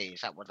PTSD? Is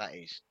that what that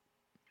is?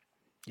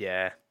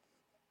 Yeah.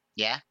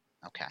 Yeah?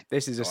 Okay.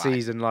 This is a All right.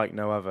 season like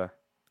no other.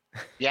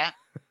 Yeah?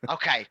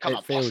 Okay, come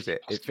on. It feels positive,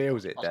 it. positive, It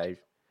feels it, positive. Dave.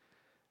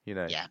 You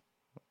know. Yeah.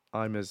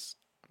 I'm as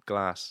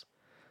glass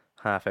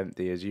half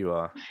empty as you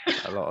are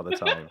a lot of the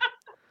time.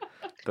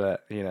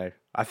 But, you know,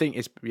 I think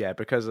it's,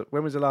 because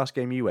when was the last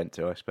game you went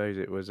to? I suppose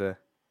it was the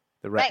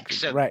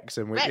Wrexham,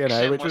 which, you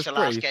know, which was the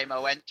pretty, last game I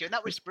went to, and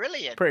that was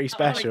brilliant. pretty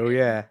special,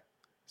 yeah.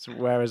 So,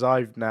 whereas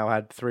I've now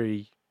had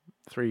three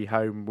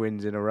home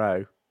wins in a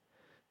row.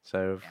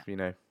 So, you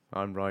know,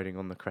 I'm riding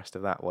on the crest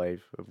of that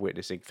wave of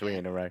witnessing 3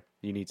 in a row.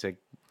 You need to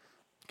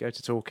go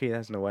to Torquay,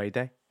 that's an away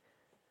day.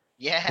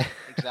 Yeah,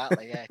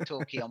 exactly. Yeah,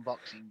 Torquay on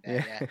Boxing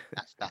Day. Yeah,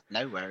 that's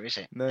nowhere, is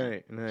it? No.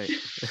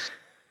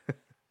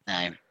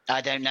 No,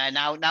 I don't know.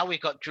 Now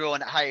we've got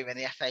drawn at home in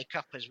the FA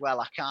Cup as well.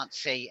 I can't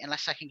see,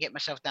 unless I can get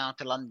myself down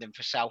to London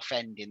for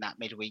Southend in that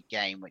midweek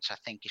game, which I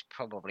think is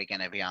probably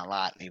going to be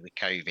unlikely with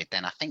COVID.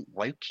 Then I think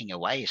Woking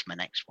away is my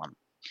next one.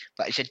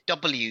 But it's a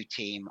W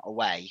team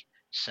away,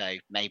 so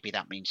maybe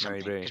that means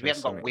something. Because we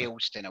haven't got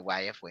Wealdstone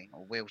away, have we?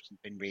 Or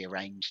Wealdstone's been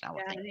rearranged now,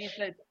 I think.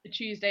 Yeah, it's a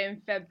Tuesday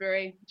in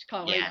February, which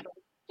can't wait.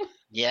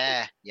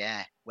 Yeah.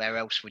 Where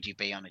else would you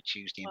be on a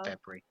Tuesday in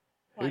February?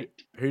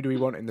 Who do we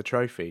want in the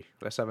trophy?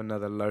 Let's have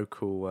another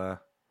local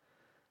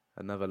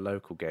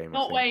game.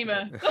 Not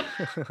Weymouth.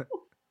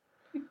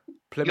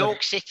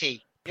 York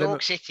City.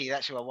 York City,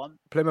 that's who I want.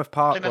 Plymouth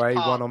Parkway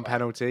won on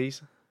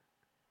penalties.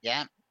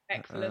 Yeah.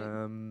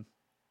 Excellent.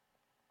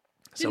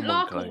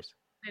 Someone close.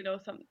 Did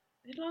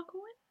Larkhall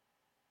win?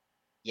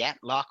 Yeah,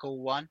 Larkhall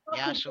won.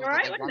 Yeah, I saw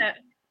right, that they wasn't won. it?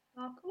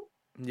 Larkhall?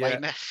 Yeah.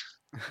 Weymouth.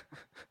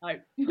 No.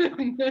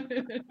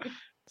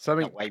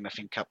 Not Weymouth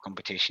in cup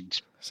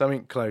competitions.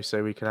 Something close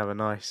so we can have a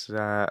nice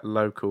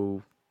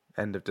local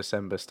end of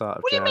December, start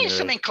of What do you January. mean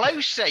something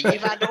closer?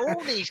 You've had all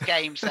these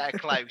games that are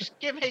close.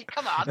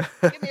 Come on,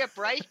 give me a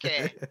break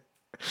here.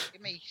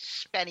 Give me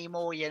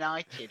Spennymoor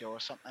United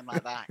or something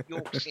like that.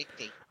 York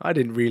City. I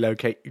didn't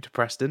relocate you to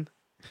Preston.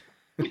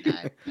 No,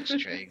 that's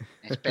true.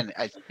 It's been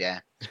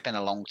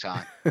a long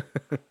time.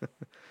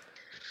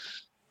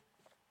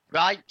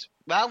 Right.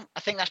 Well, I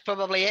think that's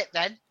probably it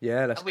then.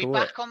 Yeah, let's Are we call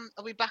back it.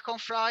 Are we back on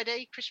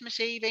Friday, Christmas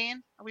Eve,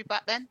 Ian? Are we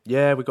back then?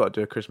 Yeah, we've got to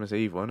do a Christmas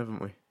Eve one,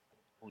 haven't we?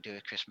 We'll do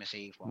a Christmas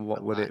Eve one.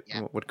 What would it?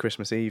 Yeah. What would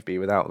Christmas Eve be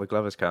without the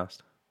Glovers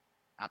cast?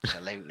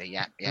 Absolutely,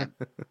 yeah.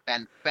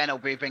 Ben will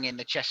be bringing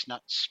the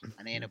chestnuts,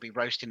 and Ian will be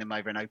roasting them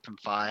over an open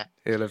fire.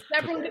 He'll have. Is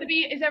everyone going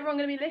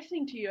to be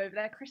listening to you over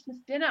their Christmas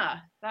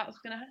dinner? That's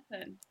going to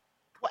happen.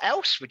 What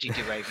else would you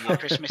do over your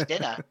Christmas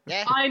dinner?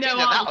 Yeah, I know.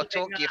 That'll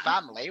talk to your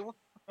family.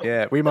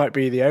 Yeah, we might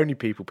be the only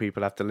people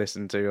have to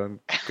listen to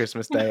on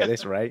Christmas Day at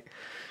this rate.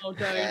 Oh,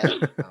 don't. Yeah.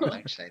 Oh,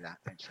 don't say that.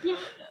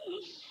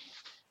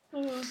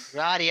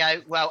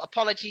 Radio. Well,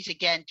 apologies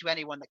again to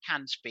anyone that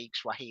can speak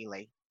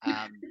Swahili.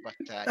 But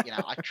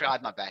I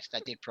tried my best.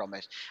 I did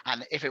promise.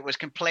 And if it was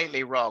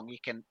completely wrong, you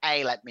can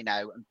A, let me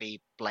know, and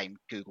B, blame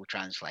Google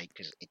Translate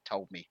because it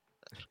told me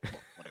what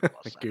it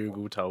was.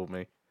 Google told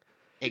me.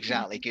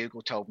 Exactly.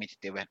 Google told me to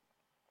do it.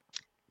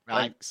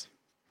 Right. Thanks.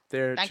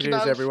 Cheers, you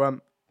both.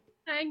 everyone.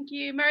 Thank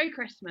you. Merry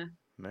Christmas.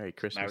 Merry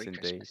Christmas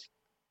indeed.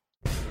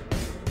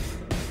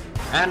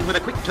 And with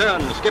a quick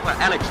turn, skipper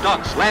Alex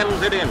Dock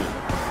slams it in.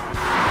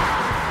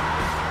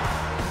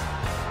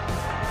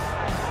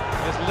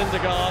 There's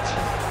Lindegaard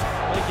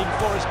making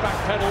for his back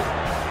pedal.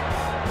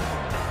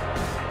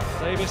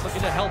 Davis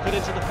looking to help it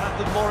into the path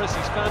of Morris.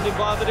 He's found him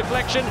via the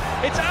deflection.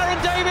 It's Aaron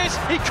Davis.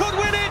 He could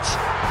win it.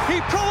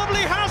 He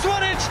probably has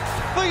won it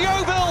for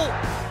Yeovil.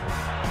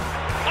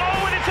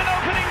 Oh, and it's an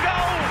opening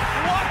goal.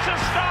 What a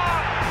start.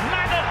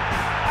 Madden,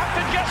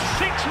 after just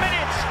 6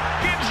 minutes,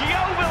 gives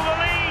Yeovil the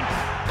lead.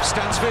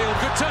 Stansfield,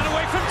 good turn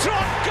away from